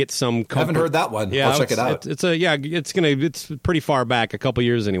kind of get some comfort. I haven't heard that one. Yeah, I'll check it out. It's pretty far back, a couple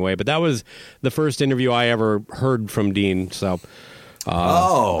years anyway, but that was the first interview I ever heard from Dean. So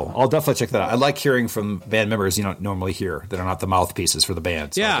I'll definitely check that out. I like hearing from band members you don't normally hear that are not the mouthpeces for the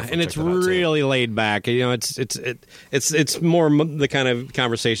band. So and it's really laid back. It's more the kind of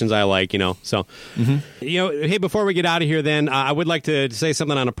conversations I like. So hey, before we get out of here, then I would like to say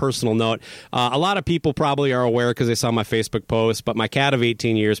something on a personal note. A lot of people probably are aware because they saw my Facebook post, but my cat of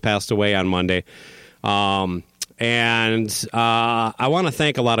 18 years passed away on Monday. And I want to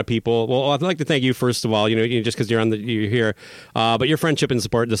thank a lot of people. Well, I'd like to thank you first of all. Just because you're here, but your friendship and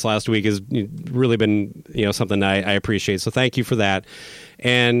support this last week has really been something I appreciate. So thank you for that.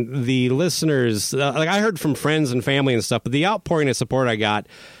 And the listeners, I heard from friends and family and stuff, but the outpouring of support I got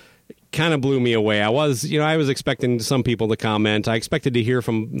kind of blew me away. I was expecting some people to comment. I expected to hear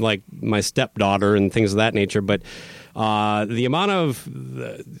from like my stepdaughter and things of that nature, but the amount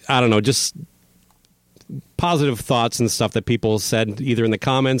of just positive thoughts and stuff that people said either in the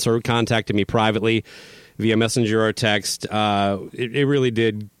comments or contacted me privately via messenger or text, it really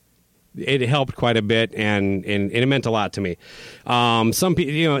did. It helped quite a bit, and it meant a lot to me. Some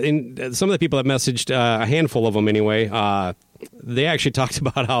people, some of the people that messaged, a handful of them anyway, they actually talked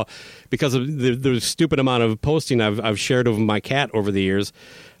about how, because of the stupid amount of posting I've shared of my cat over the years,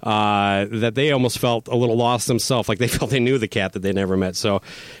 that they almost felt a little lost themselves, like they felt they knew the cat that they never met. So,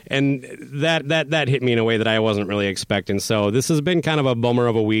 and that hit me in a way that I wasn't really expecting. So this has been kind of a bummer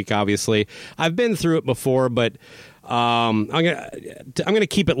of a week. Obviously, I've been through it before, but I'm gonna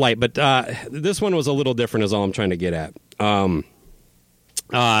keep it light. But this one was a little different, is all I'm trying to get at.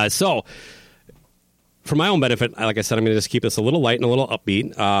 So, for my own benefit, like I said, I'm going to just keep this a little light and a little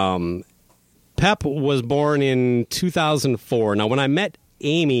upbeat. Pep was born in 2004. Now, when I met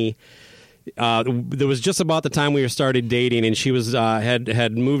Amy, there was just about the time we started dating, and she was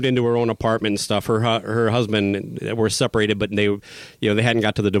had moved into her own apartment and stuff. Her husband were separated, but they hadn't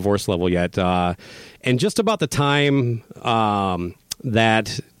got to the divorce level yet. And just about the time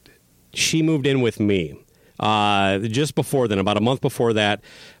that she moved in with me, just before then, about a month before that,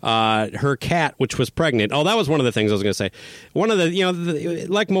 her cat, which was pregnant. Oh, that was one of the things I was going to say. One of the,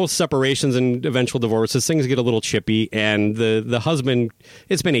 like most separations and eventual divorces, things get a little chippy. And the husband,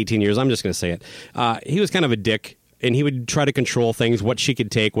 it's been 18 years, I'm just going to say it. He was kind of a dick. And he would try to control things, what she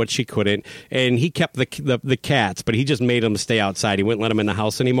could take, what she couldn't. And he kept the cats, but he just made them stay outside. He wouldn't let them in the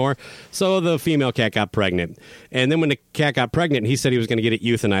house anymore. So the female cat got pregnant. And then when the cat got pregnant, he said he was going to get it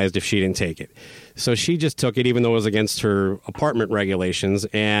euthanized if she didn't take it. So she just took it, even though it was against her apartment regulations.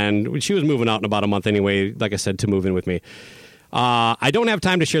 And she was moving out in about a month anyway, like I said, to move in with me. I don't have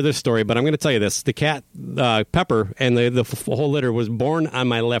time to share this story, but I'm going to tell you this. The cat, Pepper, and the whole litter was born on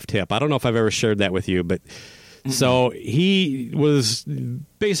my left hip. I don't know if I've ever shared that with you, but... Mm-hmm. So he was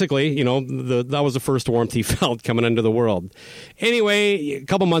basically, that was the first warmth he felt coming into the world. Anyway, a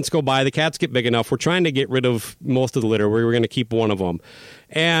couple months go by. The cats get big enough. We're trying to get rid of most of the litter. We were going to keep one of them.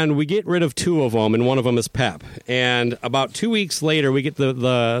 And we get rid of 2 of them, and one of them is Pep. And about 2 weeks later, we get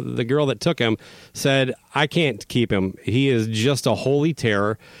the girl that took him said, I can't keep him. He is just a holy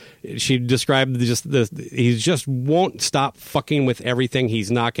terror. She described he just won't stop fucking with everything. He's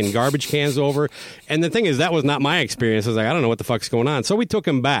knocking garbage cans over. And the thing is, that was not my experience. I was like, I don't know what the fuck's going on. So we took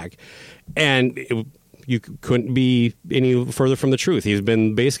him back. And you couldn't be any further from the truth. He's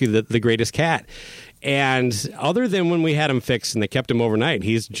been basically the greatest cat. And other than when we had him fixed and they kept him overnight,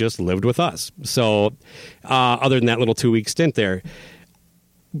 he's just lived with us. So other than that little 2-week stint there,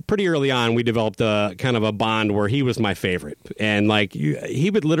 pretty early on, we developed a kind of a bond where he was my favorite. And like he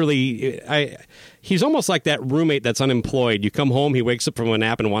would literally, he's almost like that roommate that's unemployed. You come home, he wakes up from a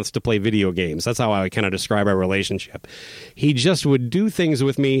nap and wants to play video games. That's how I kind of describe our relationship. He just would do things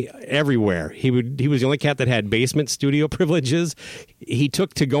with me everywhere. He was the only cat that had basement studio privileges. He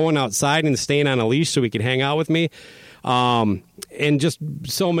took to going outside and staying on a leash so he could hang out with me. And just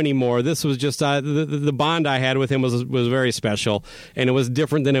so many more. This was just the bond I had with him was very special, and it was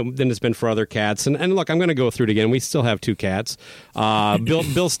different than it's been for other cats. And look, I'm going to go through it again. We still have 2 cats.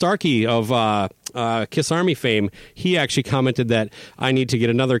 Bill Starkey of Kiss Army fame, he actually commented that I need to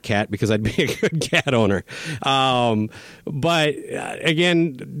get another cat because I'd be a good cat owner. But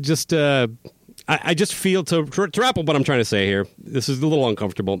again, just I just feel to wrap up what I'm trying to say here. This is a little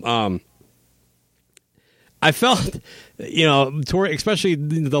uncomfortable. I felt, especially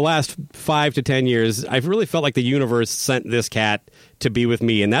the last 5 to 10 years, I've really felt like the universe sent this cat to be with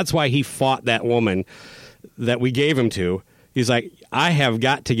me. And that's why he fought that woman that we gave him to. He's like, I have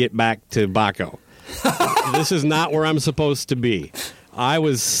got to get back to Baco. This is not where I'm supposed to be. I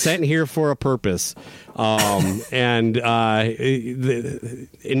was sent here for a purpose. And now,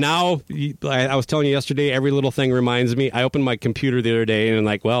 I was telling you yesterday, every little thing reminds me. I opened my computer the other day and I'm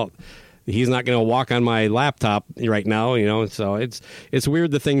like, well, he's not going to walk on my laptop right now, so it's weird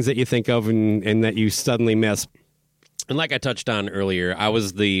the things that you think of and that you suddenly miss. And like I touched on earlier, I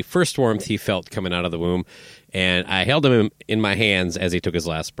was the first warmth he felt coming out of the womb, and I held him in my hands as he took his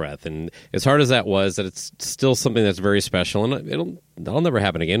last breath. And as hard as that was, that it's still something that's very special, and that'll never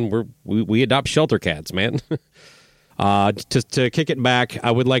happen again. We adopt shelter cats, man. To kick it back, I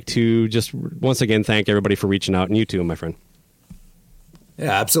would like to just once again thank everybody for reaching out, and you too, my friend.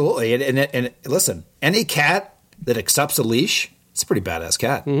 Yeah, absolutely. And listen, any cat that accepts a leash, it's a pretty badass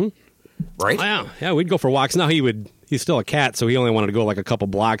cat. Mm-hmm. Right? Yeah, we'd go for walks. Now he's still a cat, so he only wanted to go like a couple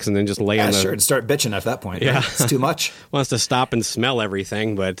blocks and then just lay on the... sure, and start bitching at that point. Yeah. Right? It's too much. Wants to stop and smell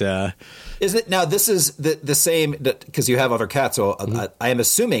everything, but... Is it... Now, this is the same, because you have other cats, so I am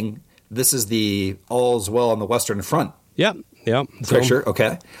assuming this is the All's Well on the Western Front. Yep. Picture,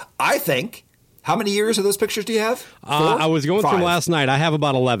 okay. I think... How many years of those pictures do you have? 4? I was going 5. through last night. I have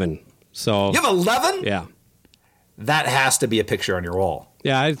about 11. So you have 11? Yeah. That has to be a picture on your wall.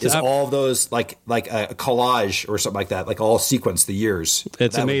 Yeah, it's all of those like a collage or something like that, like all sequence the years.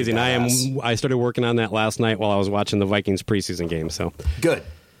 It's amazing. I started working on that last night while I was watching the Vikings preseason game. So good.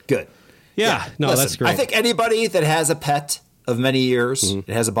 Yeah, no, listen, that's great. I think anybody that has a pet of many years and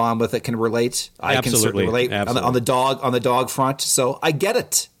has a bond with it can relate. I can certainly relate on the dog front. So I get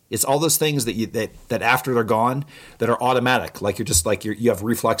it. It's all those things that after they're gone that are automatic. Like you have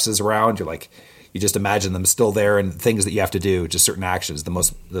reflexes around. You just imagine them still there, and things that you have to do, just certain actions,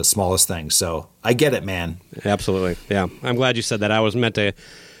 the smallest things. So I get it, man. Absolutely. Yeah, I'm glad you said that. I was meant to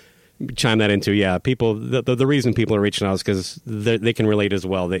chime that into. Yeah, people. The reason people are reaching out is because they can relate as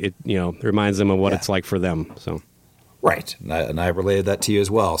well. It reminds them of what it's like for them. So right, and I related that to you as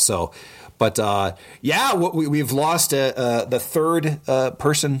well. So. But, we've lost the third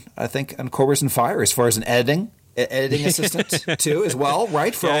person, I think, on Cobras and Fire as far as an editing assistant, too, as well,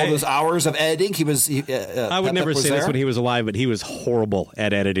 right? For all those hours of editing, he was I would never say this when he was alive, but he was horrible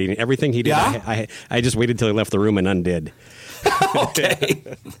at editing. Everything he did, I just waited until he left the room and undid. Okay,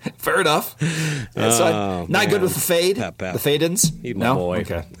 fair enough. Not good with the fade, the fade-ins? He's my boy.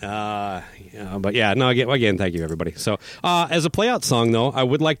 Okay. But yeah, no, again, thank you, everybody. So as a play-out song, though, I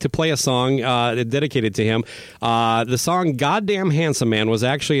would like to play a song dedicated to him. The song "Goddamn Handsome Man" was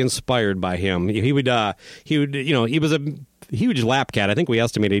actually inspired by him. He was a huge lap cat. I think we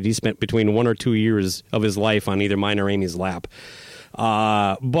estimated he spent between 1 or 2 years of his life on either mine or Amy's lap.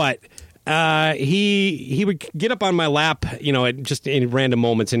 But he would get up on my lap, just in random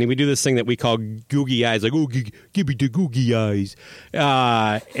moments, and he would do this thing that we call googie eyes, like, oh, give me the googie eyes.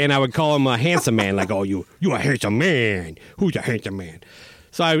 And I would call him a handsome man, like, oh, you a handsome man. Who's a handsome man?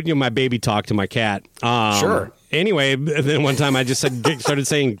 So my baby talked to my cat. Sure. Anyway, then one time I just started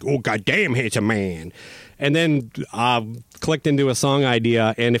saying, "Oh, goddamn, handsome man," and then clicked into a song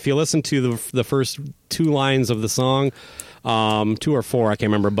idea. And if you listen to the first 2 lines of the song, 2 or 4, I can't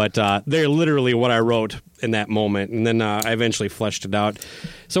remember, but they're literally what I wrote in that moment. And then I eventually fleshed it out.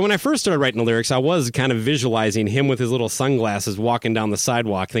 So when I first started writing the lyrics, I was kind of visualizing him with his little sunglasses walking down the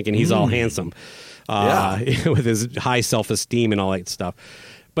sidewalk, thinking he's all handsome, with his high self-esteem and all that stuff.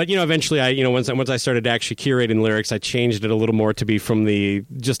 But eventually, once I started actually curating lyrics, I changed it a little more to be from the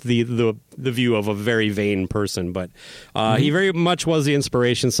view of a very vain person. But he very much was the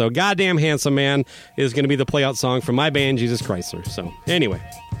inspiration. So, "Goddamn Handsome Man" is going to be the playout song from my band, Jesus Chrysler. So, anyway,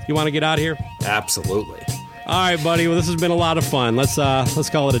 you want to get out of here? Absolutely. All right, buddy. Well, this has been a lot of fun. Let's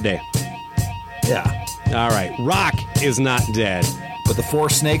call it a day. Yeah. All right. Rock is not dead, but the 4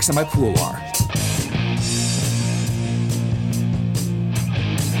 snakes in my pool are.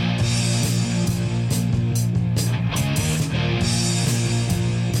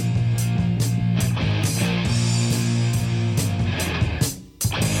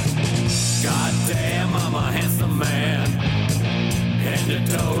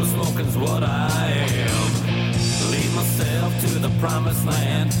 Smoking's what I am. Lead myself to the promised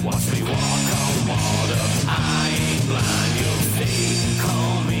land. Watch me walk on water. I ain't blind, you'll see.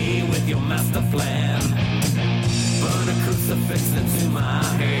 Call me with your master plan. Burn a crucifix into my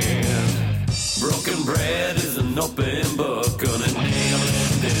hand. Broken bread is an open book. Gonna nail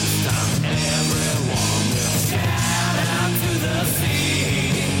it this time. Everyone will shout out to the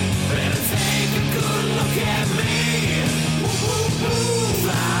sea. Better take a good look at me.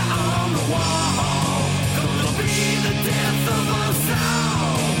 Fly on the wall, gonna be the death of us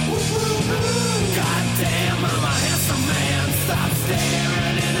all. Goddamn, I'm a handsome man. Stop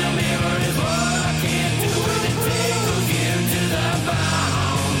staring in the mirror is what I can't do, and it tickles you to the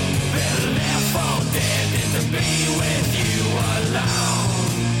bone. Better left for dead than to be with you alone.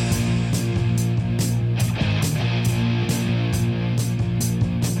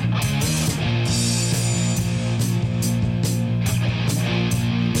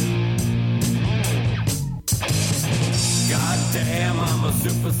 Damn, I'm a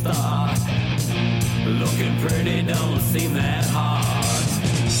superstar. Looking pretty don't seem that hard.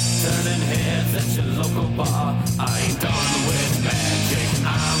 Turning heads at your local bar. I ain't done with magic.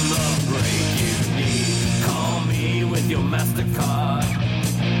 I'm the break you need. Call me with your MasterCard.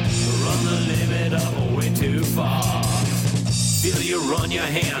 Run the limit up way too far. Feel you run your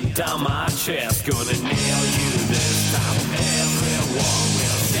hand down my chest. Gonna nail you this time. Everyone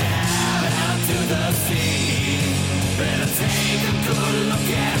will shout out to the sea. Better take a good look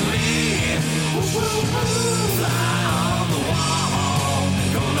at me. Fly on the wall.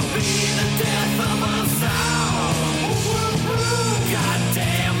 Gonna be the death of us all.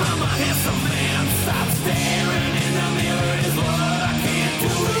 Goddamn, I'm a handsome man. Stop staring in the mirror is what I can't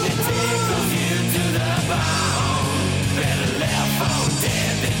do, and it tickles you to the bone. Better left for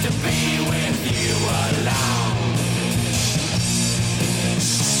dead than to be with you alone.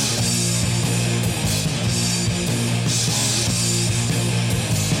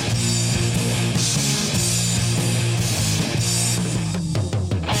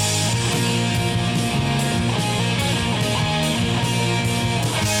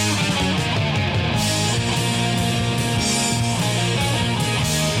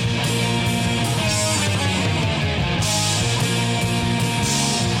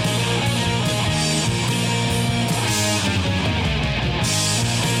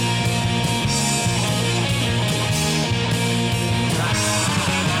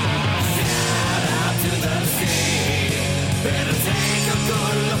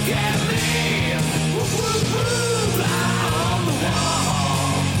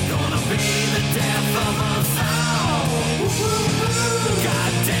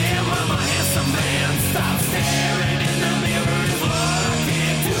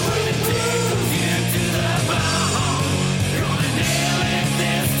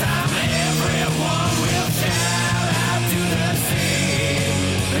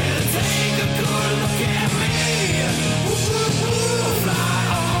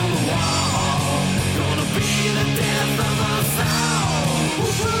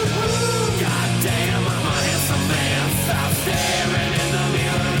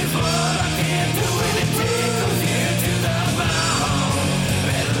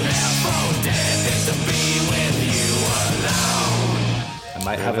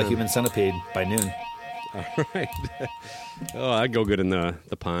 Might have a human centipede by noon. All right. Oh, I'd go good in the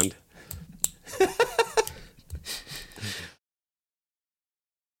pond.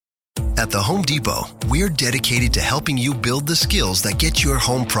 At the Home Depot, we're dedicated to helping you build the skills that get your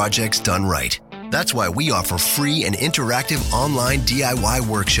home projects done right. That's why we offer free and interactive online DIY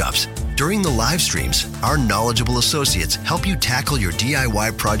workshops. During the live streams, our knowledgeable associates help you tackle your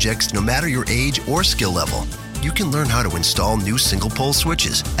DIY projects no matter your age or skill level. You can learn how to install new single-pole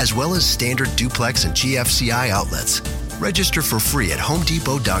switches, as well as standard duplex and GFCI outlets. Register for free at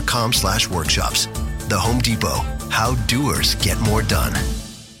homedepot.com/workshops. The Home Depot. How doers get more done.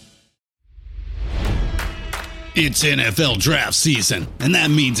 It's NFL draft season, and that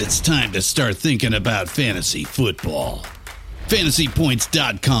means it's time to start thinking about fantasy football.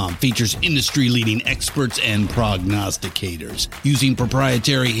 FantasyPoints.com features industry-leading experts and prognosticators using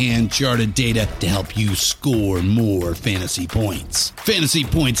proprietary hand-charted data to help you score more fantasy points.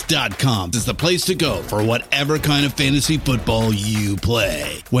 FantasyPoints.com is the place to go for whatever kind of fantasy football you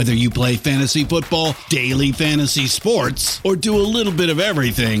play. Whether you play fantasy football, daily fantasy sports, or do a little bit of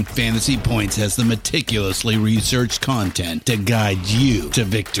everything, Fantasy Points has the meticulously researched content to guide you to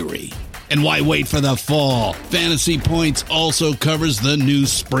victory. And why wait for the fall? Fantasy Points also covers the new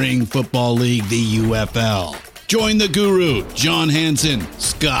spring football league, the UFL. Join the guru, John Hansen,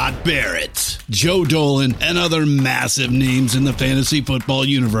 Scott Barrett, Joe Dolan, and other massive names in the fantasy football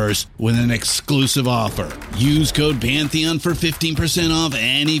universe with an exclusive offer. Use code Pantheon for 15% off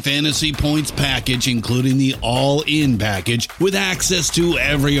any Fantasy Points package, including the all-in package, with access to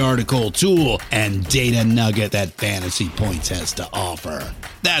every article, tool, and data nugget that Fantasy Points has to offer.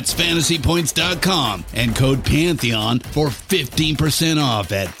 That's FantasyPoints.com and code Pantheon for 15%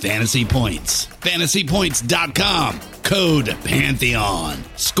 off at Fantasy Points. FantasyPoints.com, code Pantheon.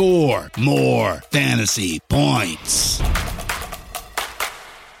 Score more fantasy points.